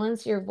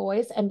silence your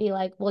voice and be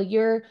like, well,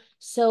 you're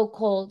so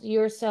cold.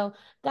 You're so,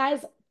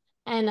 guys,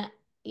 and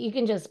you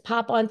can just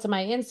pop onto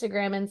my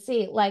Instagram and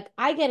see, like,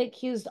 I get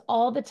accused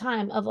all the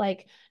time of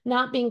like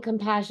not being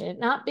compassionate,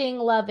 not being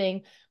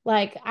loving.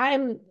 Like, I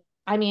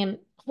mean,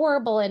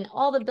 horrible in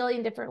all the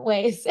billion different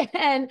ways.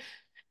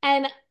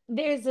 And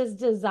there's this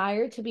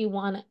desire to be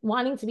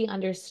wanting to be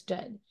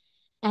understood.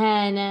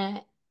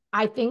 And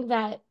I think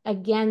that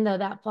again, though,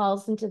 that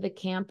falls into the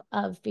camp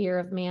of fear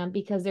of man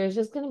because there's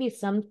just going to be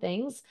some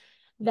things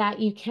that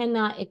you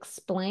cannot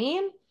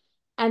explain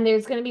and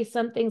there's going to be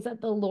some things that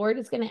the Lord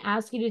is going to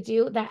ask you to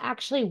do that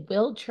actually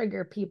will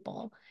trigger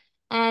people.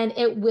 And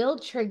it will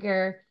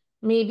trigger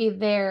maybe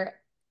their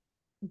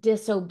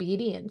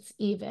disobedience,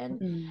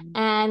 even.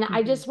 And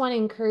I Hmm. just want to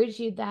encourage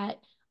you that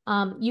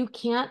you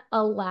can't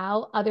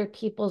allow other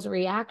people's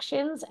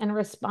reactions and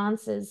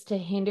responses to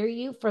hinder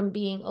you from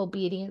being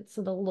obedient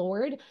to the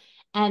Lord.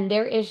 And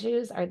their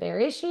issues are their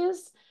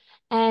issues.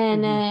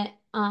 And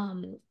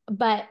Hmm.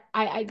 but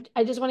I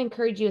just want to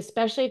encourage you,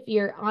 especially if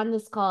you're on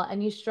this call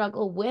and you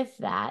struggle with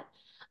that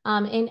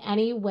in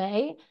any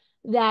way,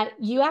 that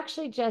you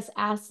actually just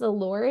ask the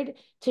Lord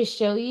to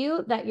show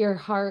you that your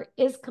heart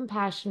is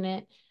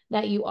compassionate,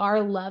 that you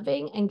are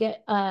loving, and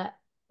get that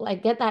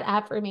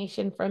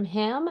affirmation from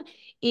him,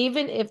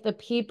 even if the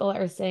people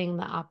are saying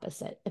the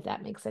opposite, if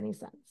that makes any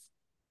sense.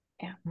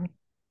 Yeah,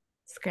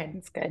 It's good.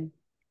 that's good.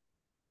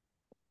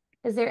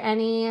 Is there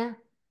any,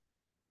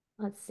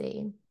 let's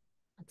see,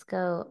 let's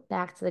go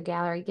back to the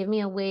gallery. Give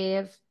me a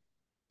wave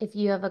if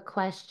you have a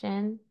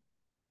question.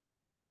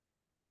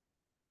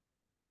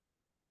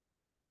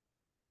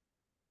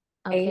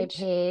 Okay, Age.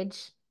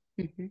 Paige.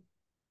 Hmm.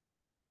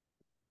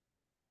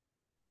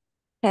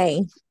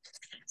 Hey,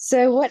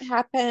 so what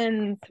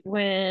happens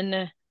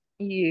when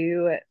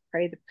you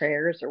pray the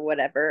prayers or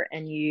whatever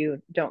and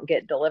you don't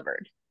get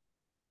delivered?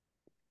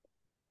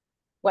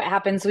 What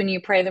happens when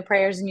you pray the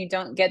prayers and you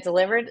don't get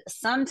delivered?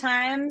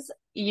 Sometimes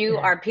you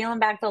are peeling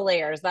back the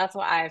layers. That's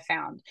what I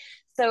found.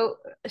 So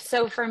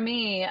for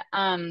me,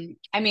 I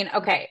mean,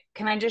 okay,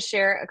 can I just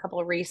share a couple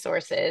of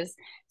resources?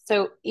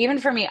 So even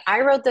for me,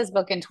 I wrote this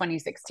book in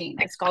 2016.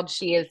 It's called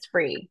She is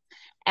Free.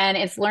 And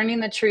it's learning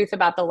the truth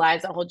about the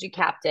lies that hold you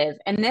captive.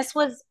 And this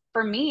was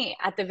for me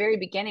at the very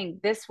beginning,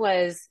 this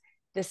was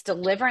this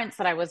deliverance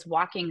that I was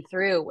walking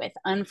through with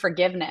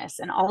unforgiveness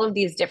and all of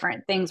these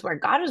different things where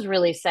God was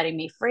really setting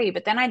me free.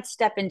 But then I'd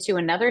step into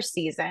another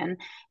season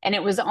and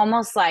it was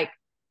almost like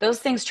those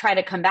things try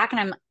to come back,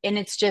 and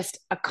it's just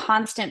a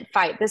constant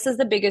fight. This is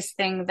the biggest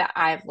thing that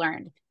I've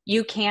learned.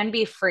 You can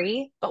be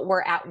free, but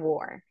we're at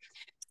war.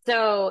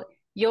 So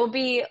you'll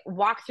be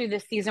walk through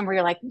this season where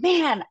you're like,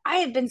 man, I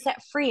have been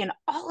set free in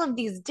all of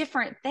these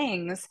different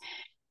things.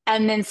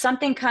 And then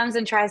something comes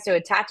and tries to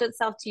attach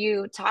itself to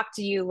you, talk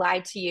to you, lie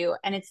to you.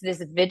 And it's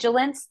this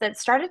vigilance that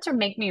started to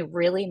make me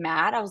really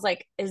mad. I was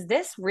like, is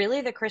this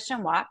really the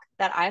Christian walk,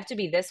 that I have to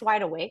be this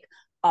wide awake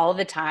all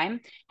the time?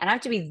 And I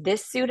have to be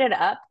this suited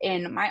up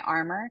in my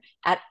armor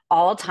at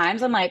all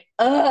times? I'm like,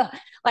 ugh,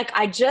 like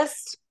I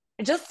just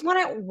want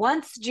it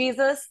once,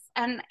 Jesus.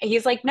 And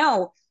he's like,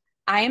 no,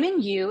 I am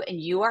in you and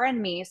you are in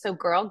me. So,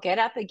 girl, get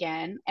up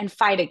again and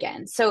fight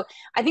again. So,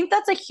 I think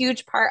that's a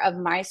huge part of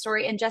my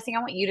story. And Jessi, I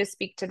want you to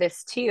speak to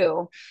this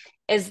too.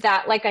 Is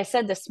that, like I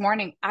said this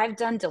morning, I've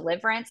done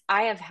deliverance.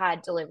 I have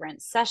had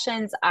deliverance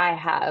sessions.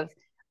 I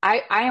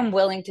am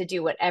willing to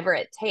do whatever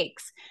it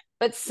takes.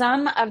 But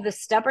some of the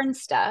stubborn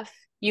stuff,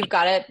 you've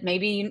got to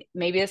maybe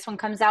this one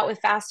comes out with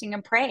fasting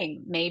and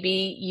praying.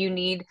 Maybe you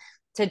need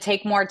to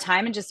take more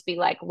time and just be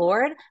like,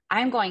 Lord,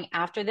 I'm going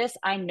after this.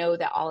 I know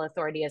that all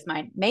authority is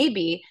mine.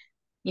 Maybe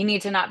you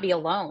need to not be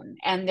alone.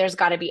 And there's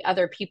got to be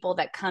other people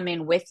that come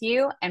in with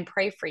you and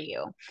pray for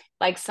you.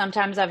 Like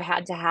sometimes I've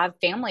had to have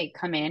family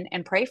come in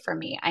and pray for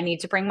me. I need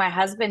to bring my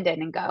husband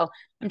in and go,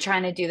 I'm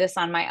trying to do this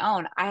on my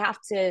own. I have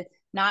to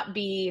not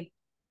be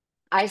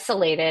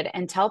isolated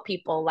and tell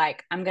people,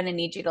 like, I'm going to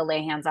need you to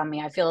lay hands on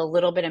me. I feel a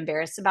little bit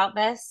embarrassed about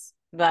this,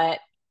 but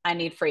I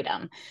need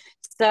freedom.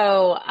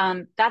 So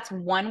that's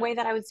one way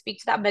that I would speak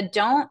to that. But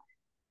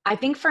I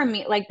think for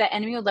me, like the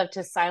enemy would love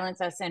to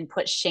silence us and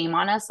put shame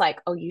on us, like,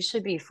 oh, you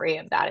should be free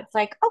of that. It's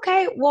like,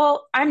 okay,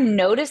 well, I'm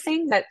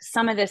noticing that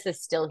some of this is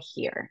still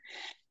here.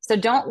 So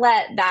don't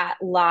let that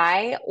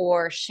lie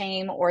or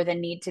shame or the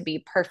need to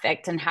be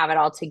perfect and have it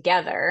all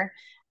together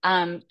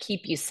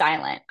keep you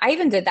silent. I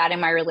even did that in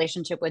my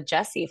relationship with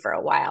Jessi for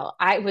a while.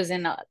 I was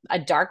in a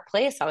dark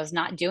place. I was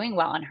not doing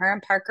well, and her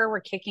and Parker were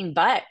kicking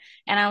butt.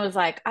 And I was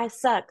like, I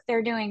suck.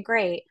 They're doing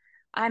great.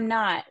 I'm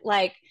not.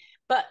 Like,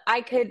 but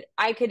I could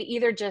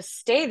either just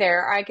stay there,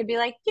 or I could be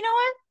like, you know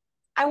what?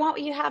 I want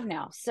what you have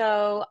now.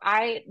 So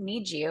I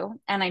need you,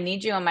 and I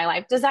need you in my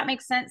life. Does that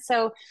make sense?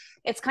 So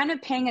it's kind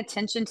of paying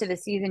attention to the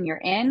season you're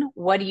in.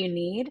 What do you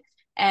need?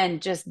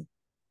 And just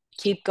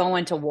keep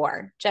going to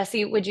war.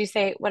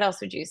 Jessi, what else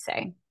would you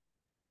say?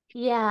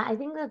 Yeah, I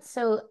think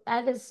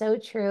that is so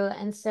true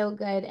and so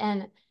good.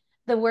 And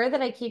the word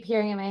that I keep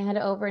hearing in my head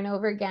over and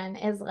over again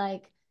is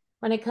like,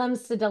 when it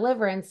comes to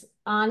deliverance,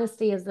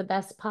 honesty is the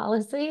best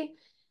policy.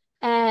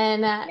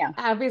 And Yeah.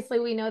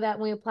 obviously, we know that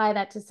when we apply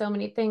that to so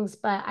many things,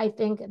 but I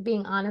think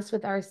being honest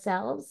with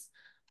ourselves,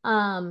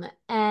 and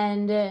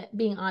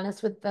being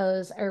honest with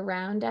those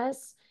around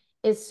us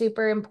is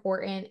super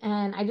important.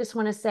 And I just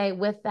want to say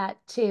with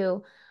that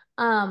too,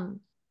 um,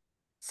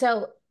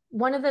 so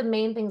one of the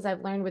main things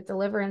I've learned with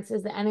deliverance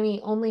is the enemy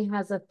only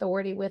has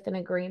authority with an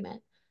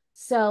agreement.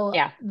 So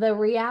Yeah. the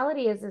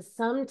reality is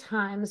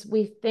sometimes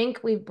we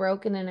think we've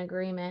broken an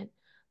agreement,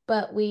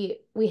 but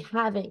we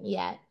haven't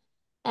yet.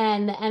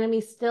 And the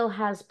enemy still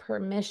has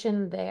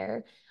permission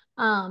there.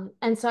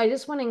 And so I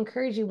just want to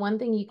encourage you. One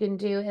thing you can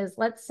do is,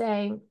 let's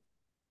say,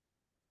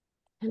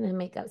 and then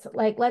make up, so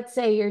like, let's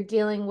say you're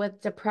dealing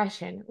with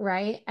depression,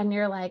 right? And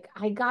you're like,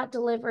 I got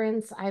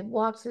deliverance, I've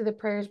walked through the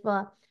prayers,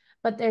 blah,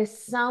 but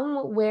there's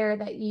somewhere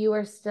that you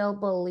are still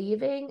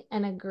believing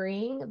and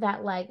agreeing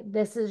that like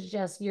this is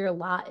just your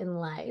lot in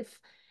life,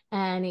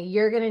 and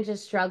you're going to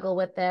just struggle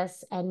with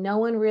this and no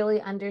one really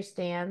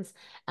understands,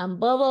 and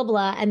blah blah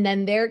blah. And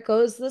then there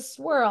goes the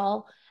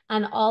swirl,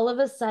 and all of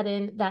a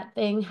sudden that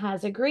thing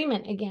has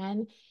agreement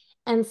again.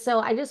 And so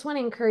I just want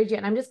to encourage you,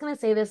 and I'm just going to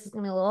say this is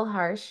going to be a little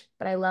harsh,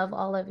 but I love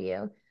all of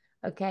you.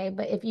 Okay.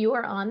 But if you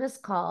are on this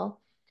call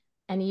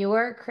and you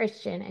are a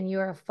Christian and you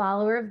are a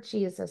follower of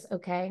Jesus,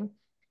 okay,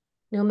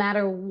 no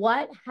matter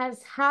what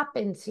has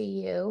happened to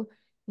you,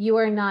 you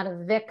are not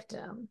a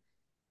victim.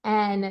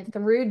 And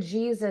through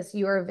Jesus,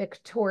 you are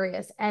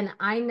victorious. And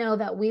I know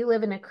that we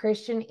live in a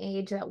Christian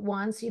age that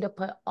wants you to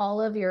put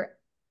all of your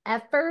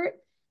effort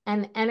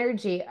and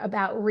energy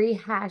about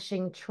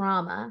rehashing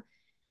trauma.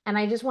 And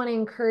I just want to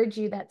encourage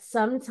you that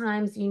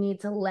sometimes you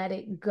need to let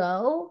it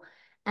go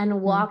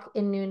and walk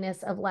in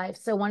newness of life.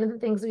 So one of the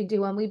things we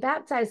do when we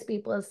baptize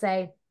people is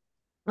say,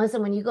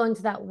 listen, when you go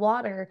into that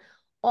water,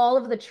 all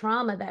of the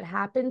trauma that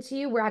happened to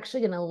you, we're actually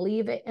going to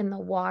leave it in the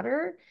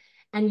water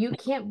and you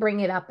can't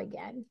bring it up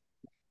again.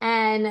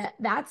 And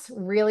that's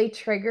really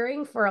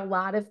triggering for a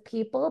lot of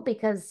people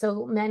because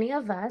so many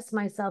of us,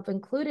 myself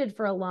included,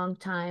 for a long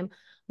time,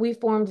 we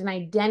formed an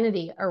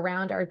identity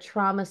around our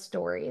trauma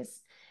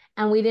stories.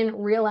 And we didn't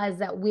realize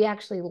that we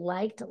actually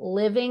liked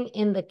living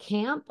in the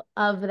camp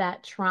of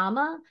that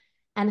trauma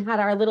and had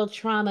our little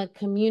trauma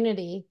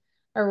community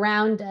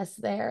around us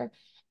there.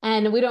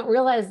 And we don't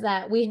realize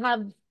that we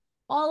have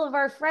all of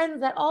our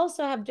friends that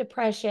also have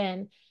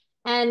depression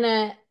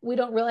And we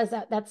don't realize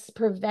that that's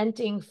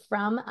preventing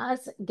from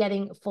us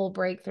getting full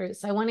breakthrough.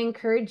 So I want to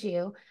encourage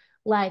you,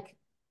 like,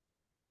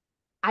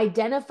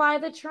 identify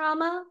the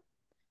trauma,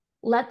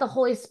 let the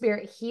Holy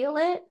Spirit heal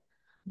it,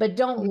 but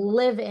don't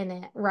live in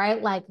it,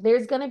 right? Like,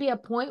 there's going to be a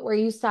point where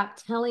you stop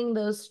telling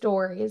those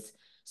stories.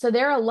 So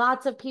there are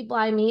lots of people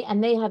I meet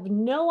and they have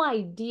no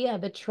idea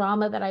the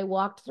trauma that I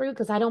walked through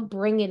because I don't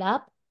bring it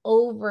up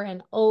over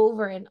and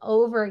over and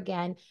over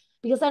again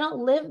because I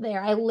don't live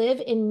there. I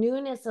live in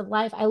newness of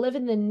life. I live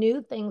in the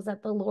new things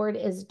that the Lord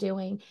is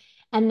doing.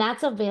 And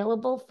that's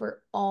available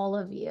for all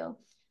of you.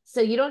 So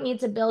you don't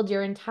need to build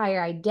your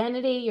entire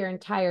identity, your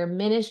entire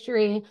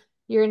ministry,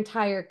 your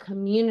entire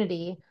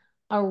community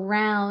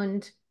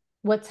around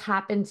what's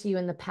happened to you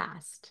in the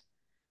past.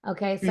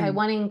 Okay. So I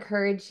want to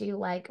encourage you,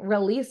 like,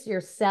 release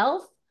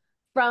yourself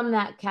from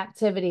that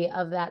captivity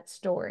of that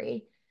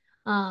story.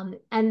 And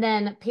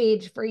then,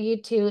 Paige, for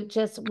you too,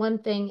 just one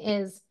thing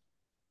is,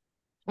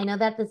 I know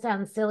that this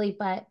sounds silly,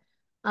 but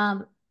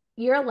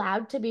you're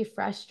allowed to be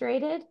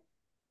frustrated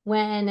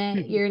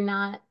when you're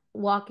not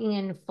walking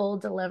in full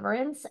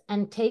deliverance,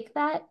 and take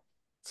that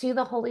to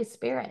the Holy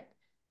Spirit.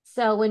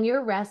 So when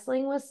you're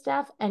wrestling with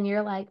stuff and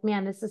you're like,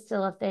 man, this is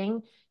still a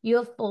thing, you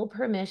have full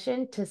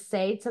permission to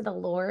say to the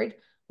Lord,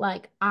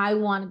 like, I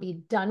want to be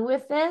done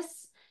with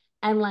this,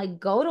 and like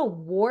go to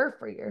war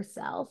for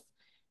yourself.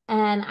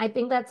 And I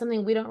think that's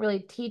something we don't really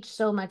teach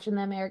so much in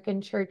the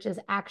American church, is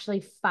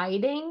actually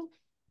fighting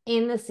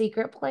in the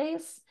secret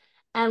place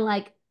and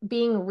like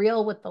being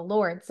real with the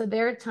Lord. So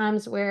there are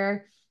times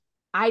where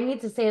I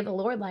need to say to the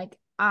Lord,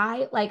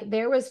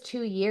 there was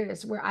 2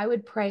 years where I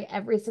would pray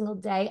every single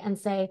day and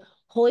say,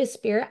 Holy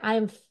Spirit, I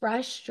am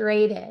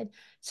frustrated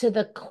to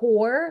the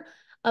core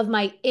of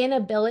my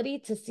inability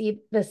to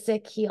see the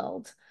sick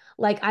healed.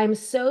 Like, I'm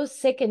so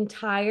sick and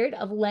tired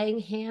of laying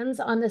hands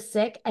on the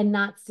sick and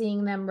not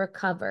seeing them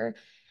recover.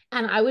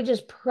 And I would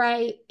just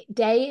pray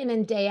day in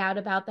and day out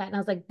about that. And I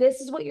was like, this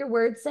is what your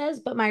word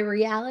says, but my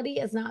reality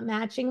is not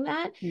matching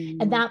that.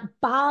 And that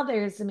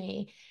bothers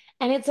me.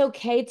 And it's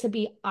okay to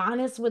be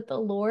honest with the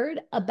Lord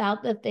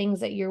about the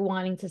things that you're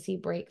wanting to see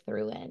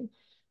breakthrough in.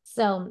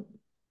 So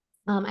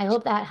I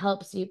hope that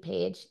helps you,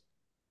 Paige.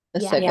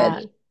 That's Yeah, so good.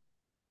 Andi.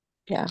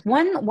 Yeah.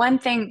 One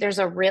thing,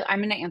 I'm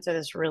going to answer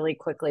this really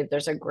quickly.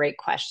 There's a great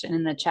question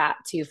in the chat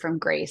too from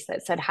Grace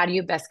that said, how do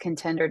you best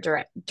contend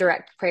or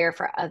direct prayer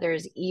for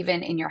others,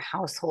 even in your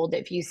household,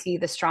 if you see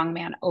the strong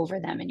man over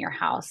them in your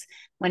house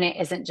when it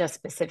isn't just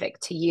specific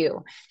to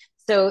you?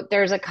 So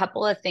there's a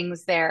couple of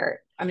things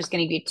there. I'm just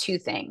going to give you two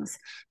things.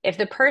 If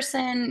the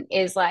person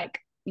is like,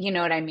 you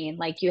know what I mean?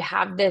 Like, you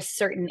have this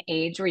certain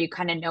age where you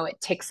kind of know it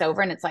ticks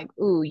over and it's like,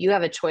 ooh, you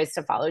have a choice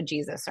to follow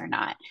Jesus or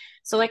not.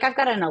 So like, I've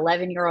got an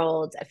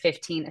 11-year-old, a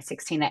 15, a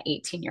 16, an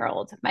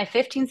 18-year-old. My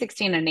 15,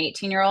 16, and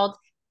 18-year-old,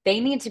 they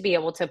need to be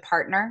able to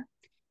partner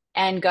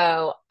and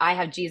go, I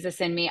have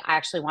Jesus in me. I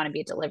actually want to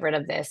be delivered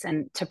of this,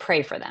 and to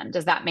pray for them.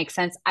 Does that make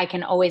sense? I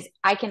can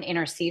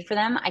intercede for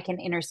them. I can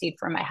intercede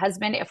for my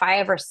husband. If I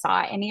ever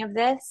saw any of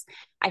this,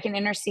 I can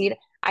intercede.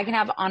 I can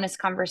have honest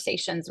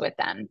conversations with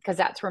them because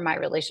that's where my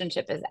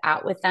relationship is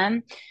at with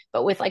them.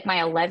 But with like my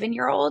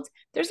 11-year-old,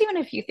 there's even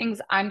a few things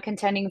I'm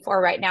contending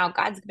for right now.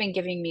 God's been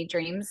giving me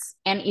dreams.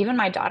 And even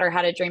my daughter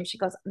had a dream. She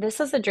goes,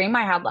 this is a dream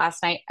I had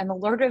last night. And the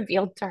Lord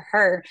revealed to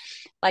her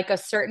like a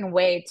certain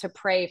way to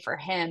pray for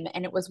him.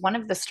 And it was one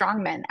of the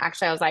strong men.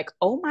 Actually, I was like,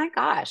 oh my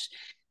gosh.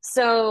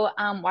 So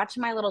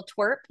watching my little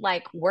twerp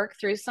like work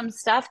through some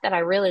stuff that I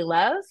really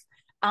love.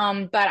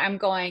 But I'm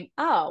going,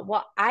 oh,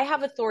 well, I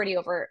have authority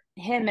over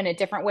him in a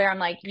different way. I'm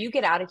like, you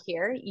get out of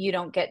here. You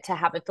don't get to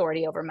have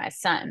authority over my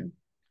son.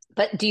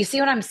 But do you see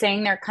what I'm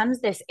saying? There comes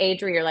this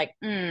age where you're like,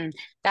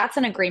 that's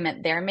an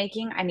agreement they're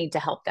making. I need to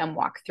help them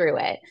walk through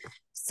it.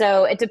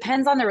 So it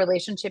depends on the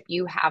relationship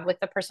you have with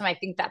the person. I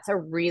think that's a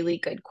really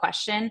good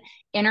question.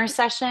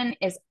 Intercession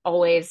is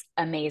always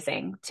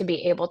amazing, to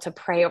be able to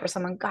pray over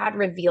someone. God,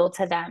 reveal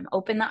to them,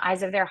 open the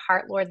eyes of their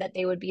heart, Lord, that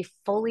they would be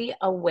fully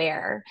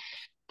aware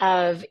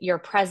of your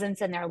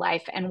presence in their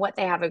life and what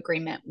they have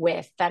agreement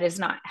with that is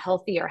not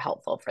healthy or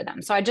helpful for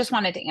them. So I just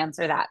wanted to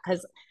answer that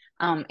because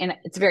and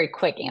it's a very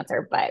quick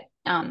answer, but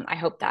I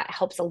hope that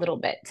helps a little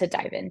bit to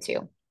dive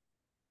into.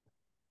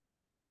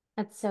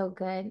 That's so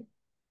good.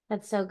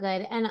 That's so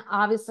good. And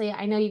obviously,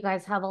 I know you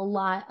guys have a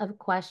lot of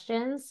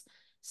questions.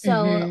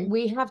 So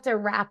we have to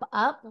wrap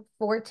up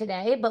for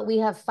today, but we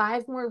have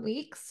 5 more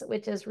weeks,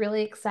 which is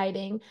really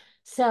exciting.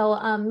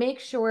 So make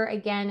sure,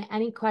 again,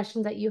 any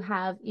questions that you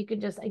have, you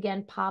can just,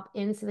 again, pop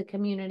into the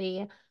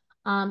community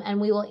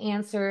and we will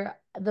answer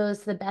those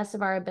to the best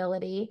of our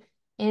ability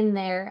in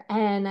there.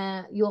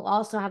 And you'll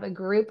also have a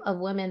group of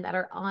women that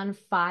are on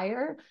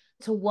fire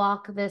to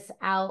walk this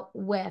out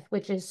with,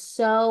 which is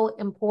so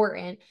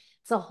important.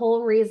 It's the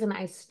whole reason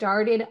I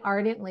started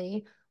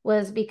Ardently,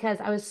 was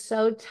because I was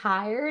so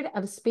tired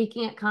of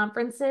speaking at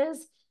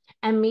conferences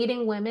and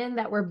meeting women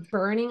that were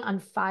burning on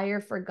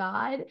fire for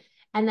God.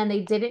 And then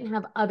they didn't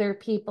have other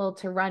people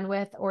to run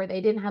with, or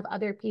they didn't have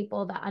other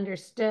people that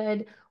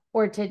understood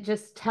or to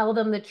just tell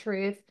them the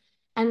truth.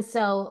 And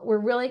so we're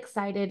really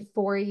excited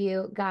for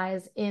you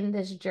guys in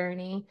this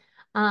journey.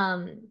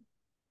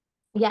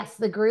 Yes,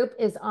 the group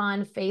is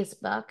on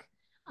Facebook.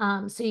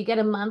 So you get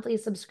a monthly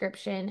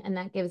subscription, and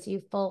that gives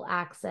you full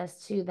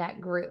access to that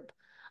group.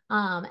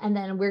 And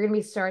then we're going to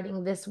be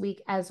starting this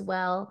week as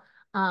well,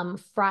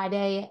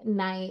 Friday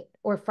night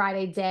or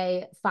Friday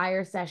day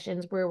fire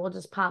sessions where we'll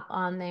just pop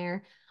on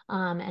there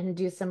and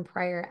do some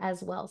prayer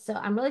as well. So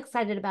I'm really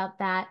excited about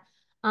that.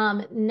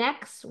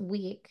 Next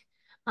week,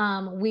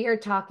 we are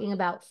talking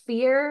about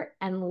fear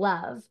and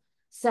love.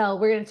 So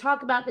we're going to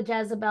talk about the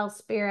Jezebel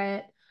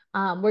spirit.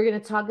 We're going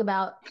to talk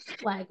about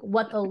like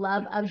what the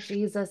love of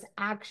Jesus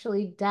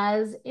actually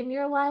does in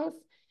your life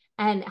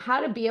and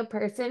how to be a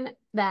person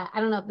that, I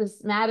don't know if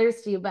this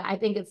matters to you, but I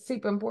think it's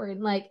super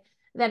important, like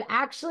that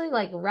actually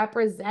like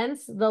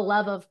represents the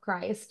love of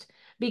Christ,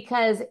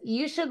 because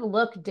you should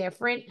look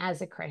different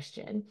as a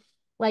Christian.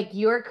 Like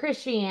your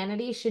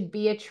Christianity should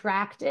be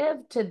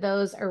attractive to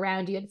those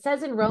around you. It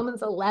says in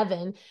Romans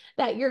 11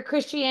 that your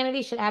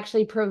Christianity should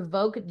actually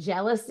provoke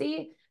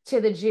jealousy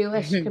to the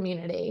Jewish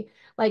community.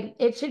 Like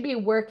it should be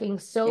working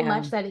so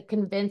much that it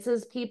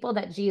convinces people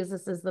that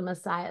Jesus is the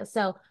Messiah.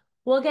 So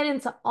we'll get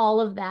into all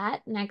of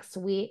that next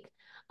week.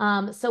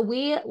 So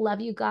we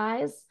love you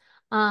guys.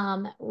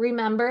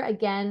 Remember,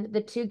 again,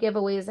 the 2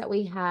 giveaways that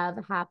we have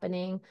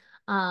happening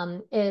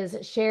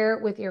is share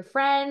with your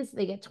friends.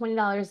 They get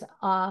 $20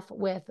 off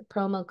with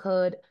promo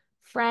code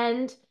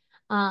FRIEND.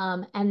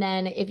 And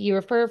then if you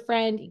refer a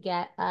friend, you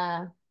get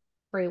a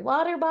free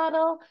water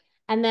bottle.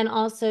 And then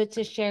also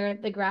to share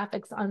the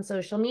graphics on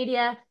social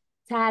media,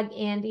 tag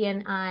Andi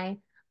and I,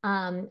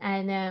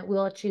 and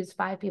we'll choose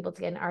 5 people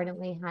to get an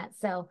Ardently hat.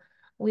 So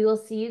we will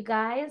see you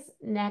guys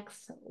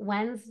next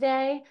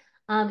Wednesday.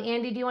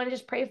 Andi, do you want to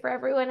just pray for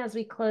everyone as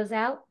we close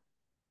out?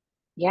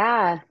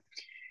 Yeah.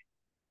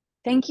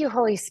 Thank you,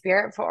 Holy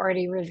Spirit, for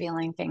already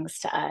revealing things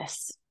to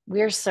us.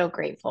 We are so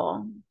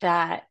grateful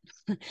that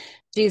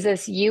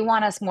Jesus, you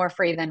want us more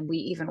free than we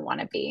even want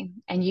to be.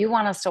 And you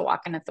want us to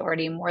walk in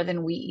authority more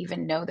than we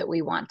even know that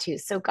we want to.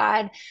 So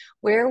God,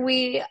 where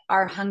we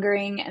are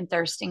hungering and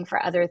thirsting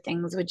for other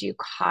things, would you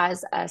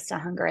cause us to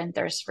hunger and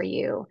thirst for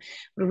you?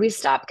 Would we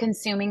stop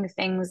consuming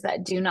things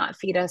that do not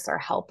feed us or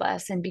help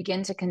us and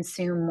begin to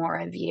consume more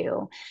of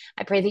you?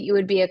 I pray that you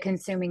would be a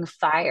consuming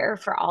fire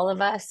for all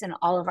of us in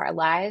all of our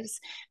lives,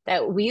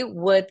 that we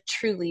would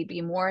truly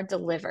be more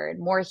delivered,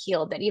 more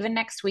healed, that even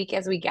next week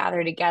as we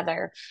gather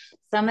together,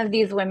 some of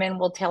these women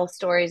will tell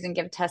stories and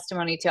give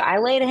testimony to, I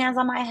laid hands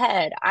on my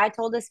head. I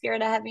told the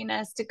spirit of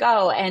heaviness to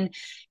go, and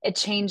it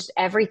changed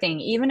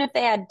everything. Even if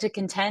they had to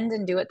contend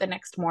and do it the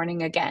next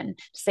morning again,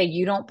 to say,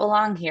 you don't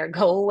belong here,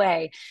 go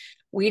away.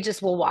 We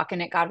just will walk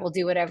in it. God will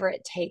do whatever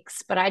it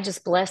takes. But I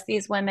just bless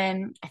these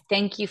women. I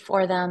thank you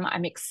for them.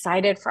 I'm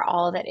excited for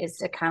all that is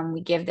to come.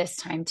 We give this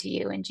time to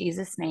you in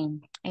Jesus'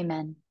 name.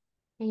 Amen.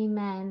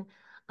 Amen.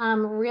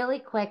 Really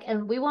quick,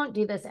 and we won't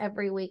do this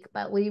every week,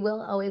 but we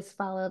will always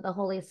follow the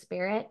Holy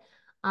Spirit.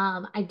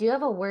 I do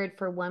have a word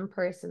for one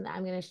person that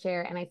I'm going to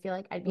share, and I feel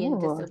like I'd be in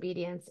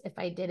disobedience if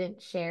I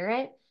didn't share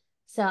it.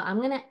 So I'm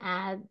going to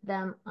add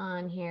them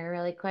on here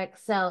really quick.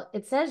 So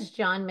it says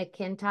John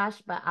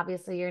McIntosh, but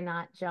obviously you're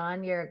not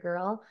John, you're a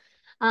girl.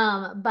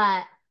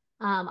 But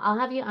I'll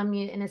have you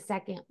unmute in a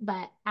second.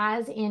 But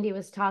as Andi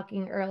was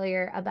talking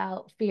earlier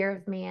about fear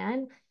of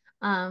man,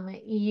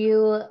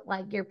 you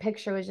like your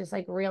picture was just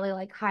like really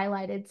like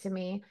highlighted to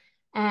me,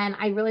 and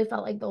I really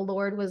felt like the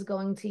Lord was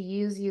going to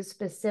use you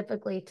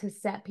specifically to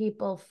set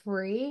people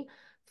free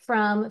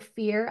from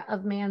fear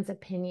of man's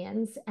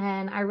opinions.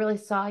 And I really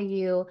saw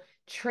you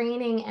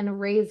training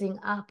and raising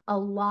up a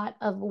lot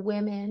of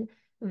women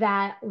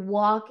that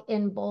walk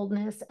in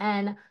boldness.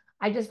 And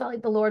I just felt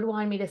like the Lord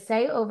wanted me to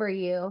say over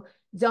you,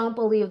 don't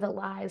believe the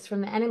lies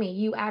from the enemy.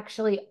 You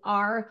actually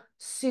are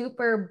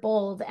super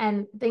bold.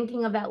 And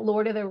thinking of that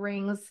Lord of the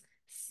Rings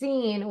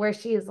scene where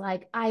she's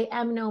like, I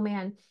am no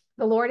man.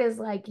 The Lord is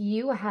like,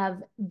 you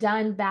have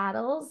done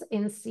battles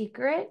in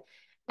secret.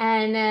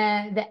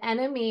 And the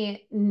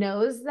enemy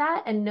knows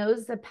that and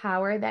knows the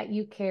power that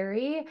you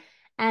carry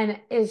and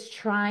is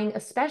trying,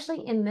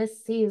 especially in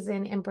this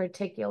season in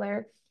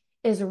particular,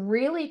 is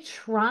really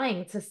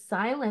trying to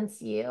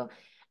silence you.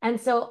 And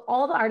so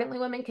all the Ardently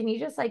women, can you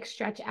just like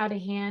stretch out a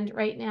hand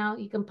right now?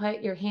 You can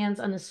put your hands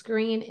on the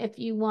screen if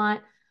you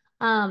want.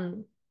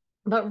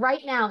 But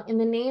right now, in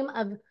the name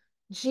of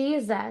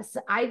Jesus,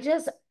 I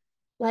just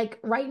like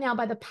right now,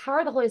 by the power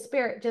of the Holy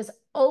Spirit, just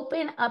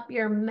open up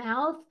your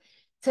mouth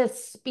to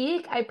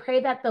speak. I pray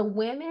that the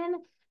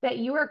women that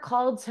you are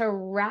called to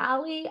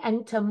rally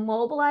and to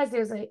mobilize,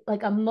 there's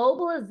like a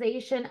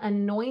mobilization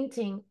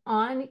anointing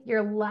on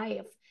your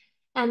life.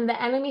 And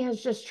the enemy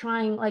has just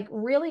trying like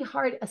really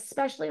hard,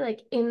 especially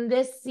like in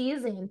this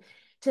season,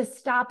 to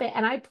stop it.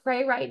 And I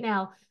pray right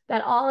now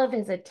that all of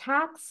his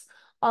attacks,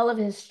 all of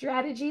his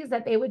strategies,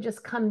 that they would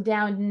just come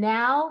down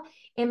now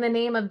in the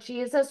name of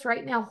Jesus.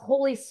 Right now,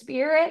 Holy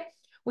Spirit,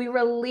 we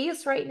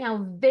release right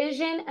now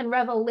vision and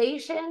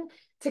revelation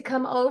to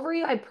come over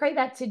you. I pray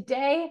that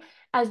today,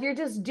 as you're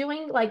just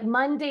doing like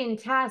mundane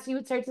tasks, you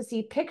would start to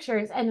see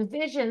pictures and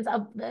visions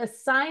of the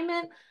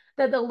assignment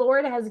that the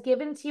Lord has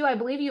given to you. I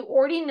believe you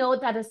already know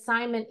what that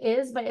assignment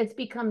is, but it's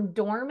become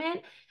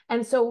dormant.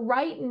 And so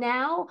right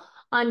now,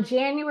 on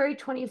January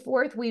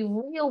 24th, we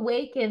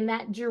reawaken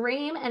that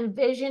dream and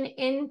vision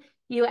in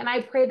you. And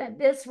I pray that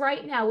this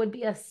right now would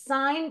be a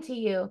sign to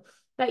you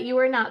that you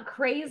are not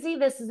crazy.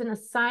 This is an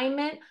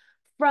assignment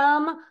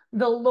from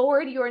the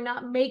Lord. You are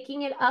not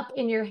making it up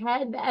in your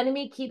head. The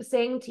enemy keeps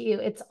saying to you,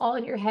 it's all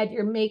in your head.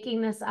 You're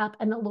making this up.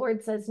 And the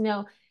Lord says,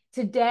 no,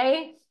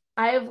 today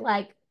I've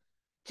like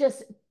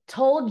just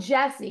told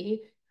Jessi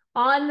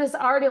on this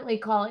Ardently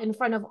call in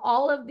front of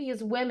all of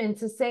these women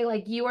to say,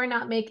 like, you are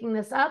not making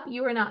this up.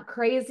 You are not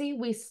crazy.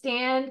 We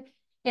stand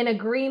in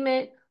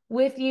agreement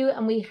with you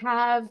and we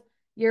have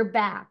your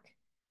back.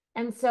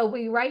 And so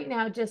we right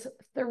now just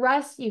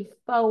thrust you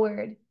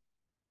forward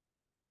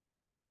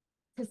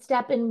to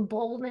step in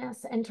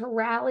boldness and to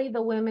rally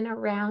the women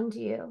around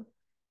you,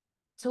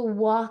 to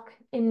walk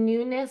in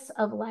newness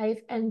of life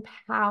and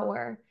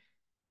power.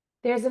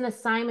 There's an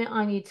assignment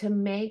on you to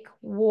make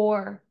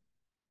war.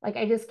 Like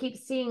I just keep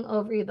seeing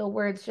over you the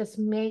words, just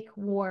make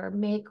war,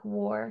 make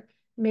war,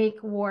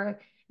 make war.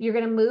 You're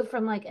going to move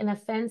from like an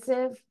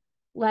offensive,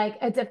 like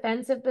a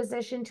defensive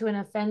position to an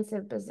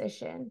offensive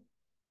position.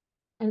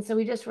 And so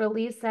we just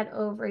release that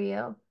over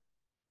you.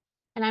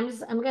 And I'm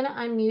going to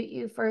unmute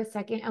you for a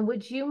second. And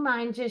would you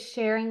mind just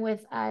sharing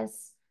with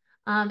us,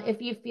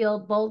 if you feel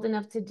bold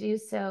enough to do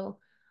so,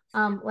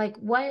 like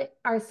what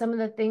are some of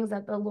the things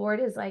that the Lord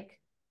is like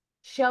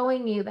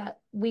showing you that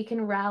we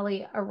can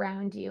rally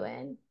around you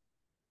in?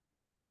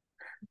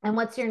 And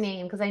what's your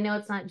name? Because I know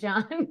it's not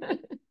John.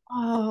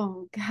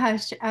 Oh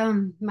gosh.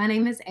 My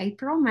name is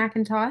April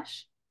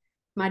McIntosh.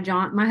 My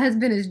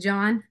husband is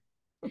John.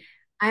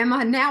 I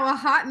am now a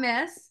hot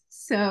mess.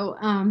 So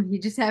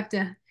you just have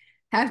to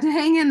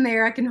hang in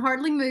there. I can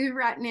hardly move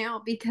right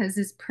now because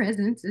his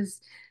presence is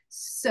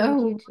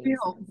so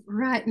real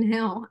right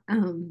now.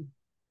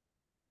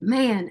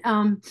 Man,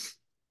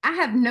 I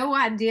have no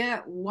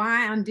idea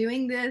why I'm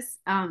doing this.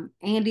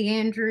 Andi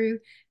Andrew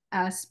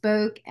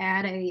spoke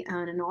at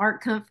an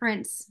art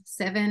conference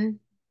 7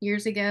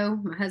 years ago.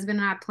 My husband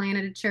and I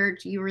planted a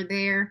church. You were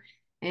there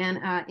and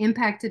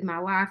impacted my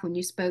life when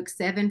you spoke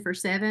 7 for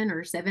 7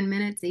 or 7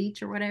 minutes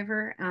each or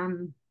whatever.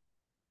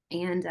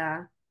 And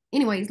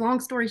anyways, long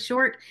story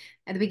short,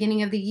 at the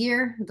beginning of the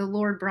year, the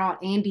Lord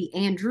brought Andi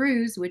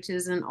Andrews, which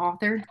is an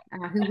author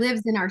who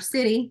lives in our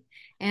city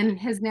and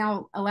has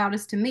now allowed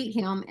us to meet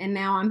him. And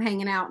now I'm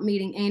hanging out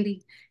meeting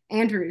Andi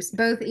Andrews.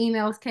 Both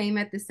emails came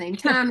at the same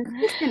time.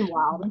 It's been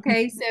wild.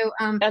 Okay. So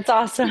that's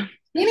awesome.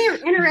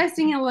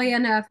 Interestingly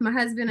enough, my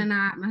husband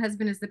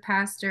is the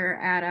pastor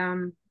at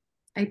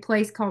a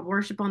place called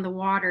Worship on the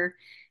Water.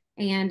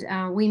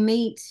 And we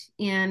meet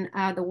in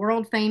the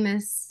world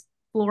famous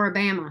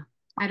Floribama.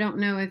 I don't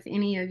know if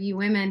any of you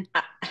women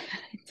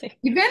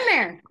you've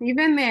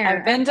been there.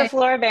 I've been to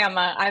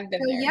Floribama. I've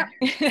been there.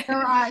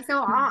 Yep.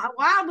 So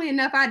wildly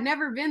enough, I'd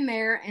never been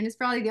there, and it's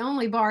probably the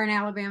only bar in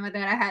Alabama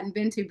that I hadn't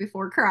been to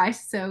before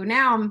Christ. So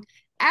now I'm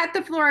at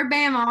the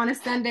Floribama on a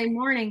Sunday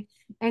morning,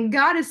 and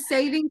God is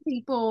saving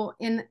people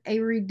in a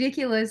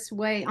ridiculous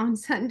way on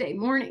Sunday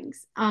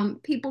mornings.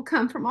 People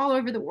come from all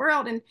over the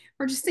world, and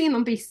we're just seeing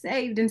them be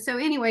saved. And so,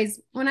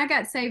 anyways, when I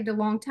got saved a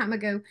long time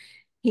ago,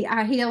 he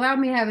allowed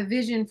me to have a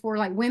vision for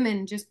like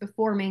women just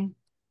before me.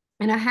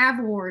 And I have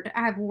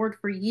warred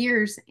for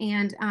years.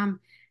 And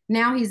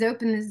now he's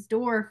opened this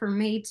door for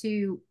me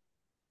to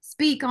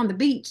speak on the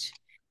beach.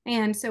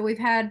 And so we've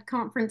had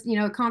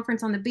a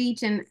conference on the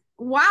beach. And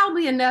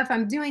wildly enough,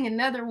 I'm doing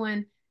another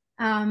one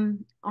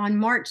on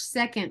March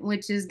 2nd,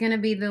 which is going to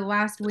be the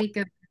last week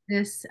of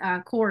this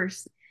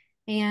course.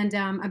 And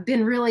I've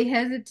been really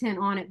hesitant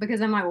on it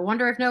because I'm like, well,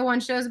 wonder if no one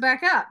shows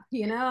back up.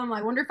 I'm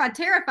like, wonder if I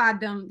terrified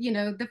them,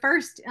 the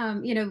first,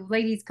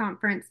 ladies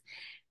conference.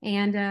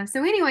 And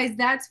so anyways,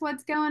 that's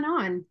what's going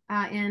on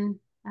in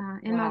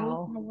my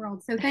local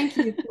world. So thank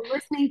you for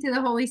listening to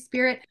the Holy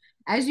Spirit.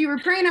 As you were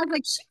praying, I was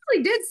like, she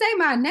really did say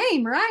my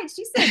name, right?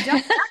 She said,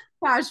 John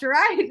Josh,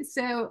 right?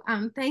 So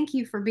thank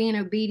you for being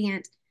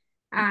obedient.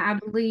 I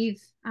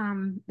believe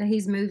that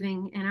he's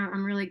moving, and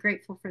I'm really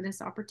grateful for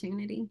this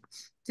opportunity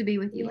to be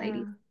with you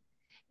ladies.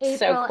 April,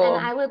 so cool.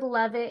 And I would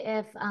love it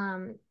if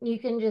you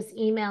can just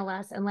email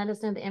us and let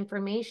us know the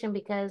information,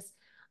 because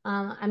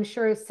I'm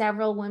sure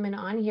several women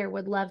on here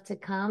would love to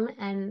come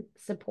and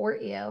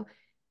support you.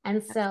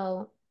 And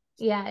so,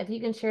 yeah, if you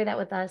can share that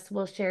with us,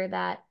 we'll share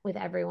that with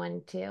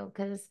everyone too,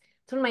 because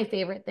it's one of my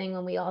favorite things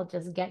when we all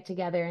just get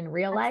together in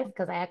real life,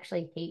 because I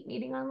actually hate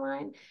meeting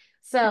online.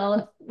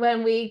 So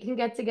when we can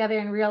get together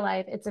in real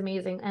life, it's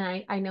amazing.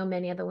 And I know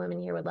many of the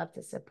women here would love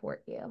to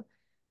support you.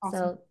 Awesome.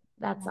 So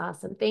that's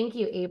awesome. Thank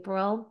you,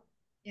 April.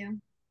 Yeah.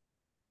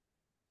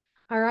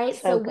 All right.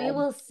 So we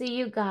will see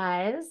you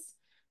guys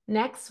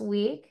next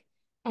week.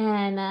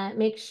 And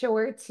make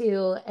sure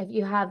to, if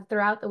you have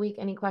throughout the week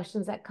any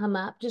questions that come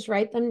up, just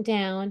write them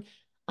down.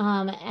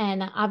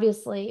 And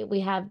obviously we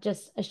have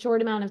just a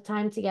short amount of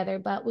time together,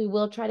 but we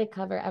will try to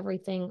cover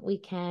everything we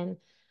can.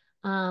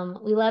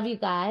 We love you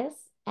guys,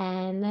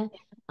 and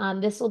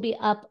this will be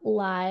up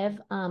live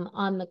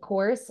on the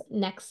course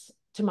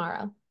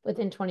tomorrow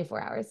within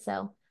 24 hours.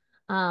 So,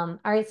 all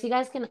right, so you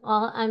guys can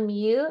all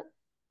unmute.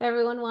 If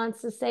everyone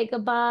wants to say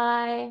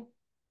goodbye.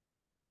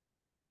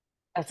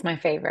 That's my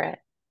favorite.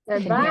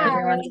 Goodbye. Can hear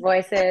everyone's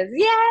voices.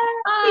 Yeah.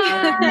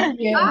 Thank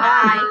you.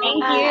 Bye.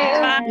 Thank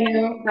Thank you.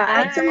 you.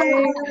 Bye.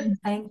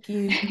 Thank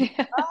you.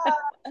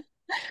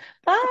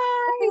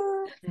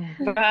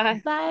 Bye.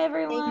 Bye. Bye,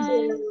 everyone.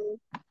 Thank you.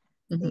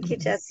 Thank you,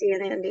 Jessi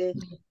and Andi.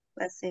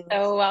 Blessings.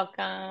 So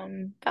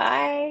welcome.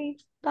 Bye.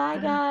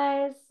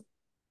 Bye,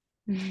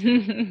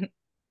 guys.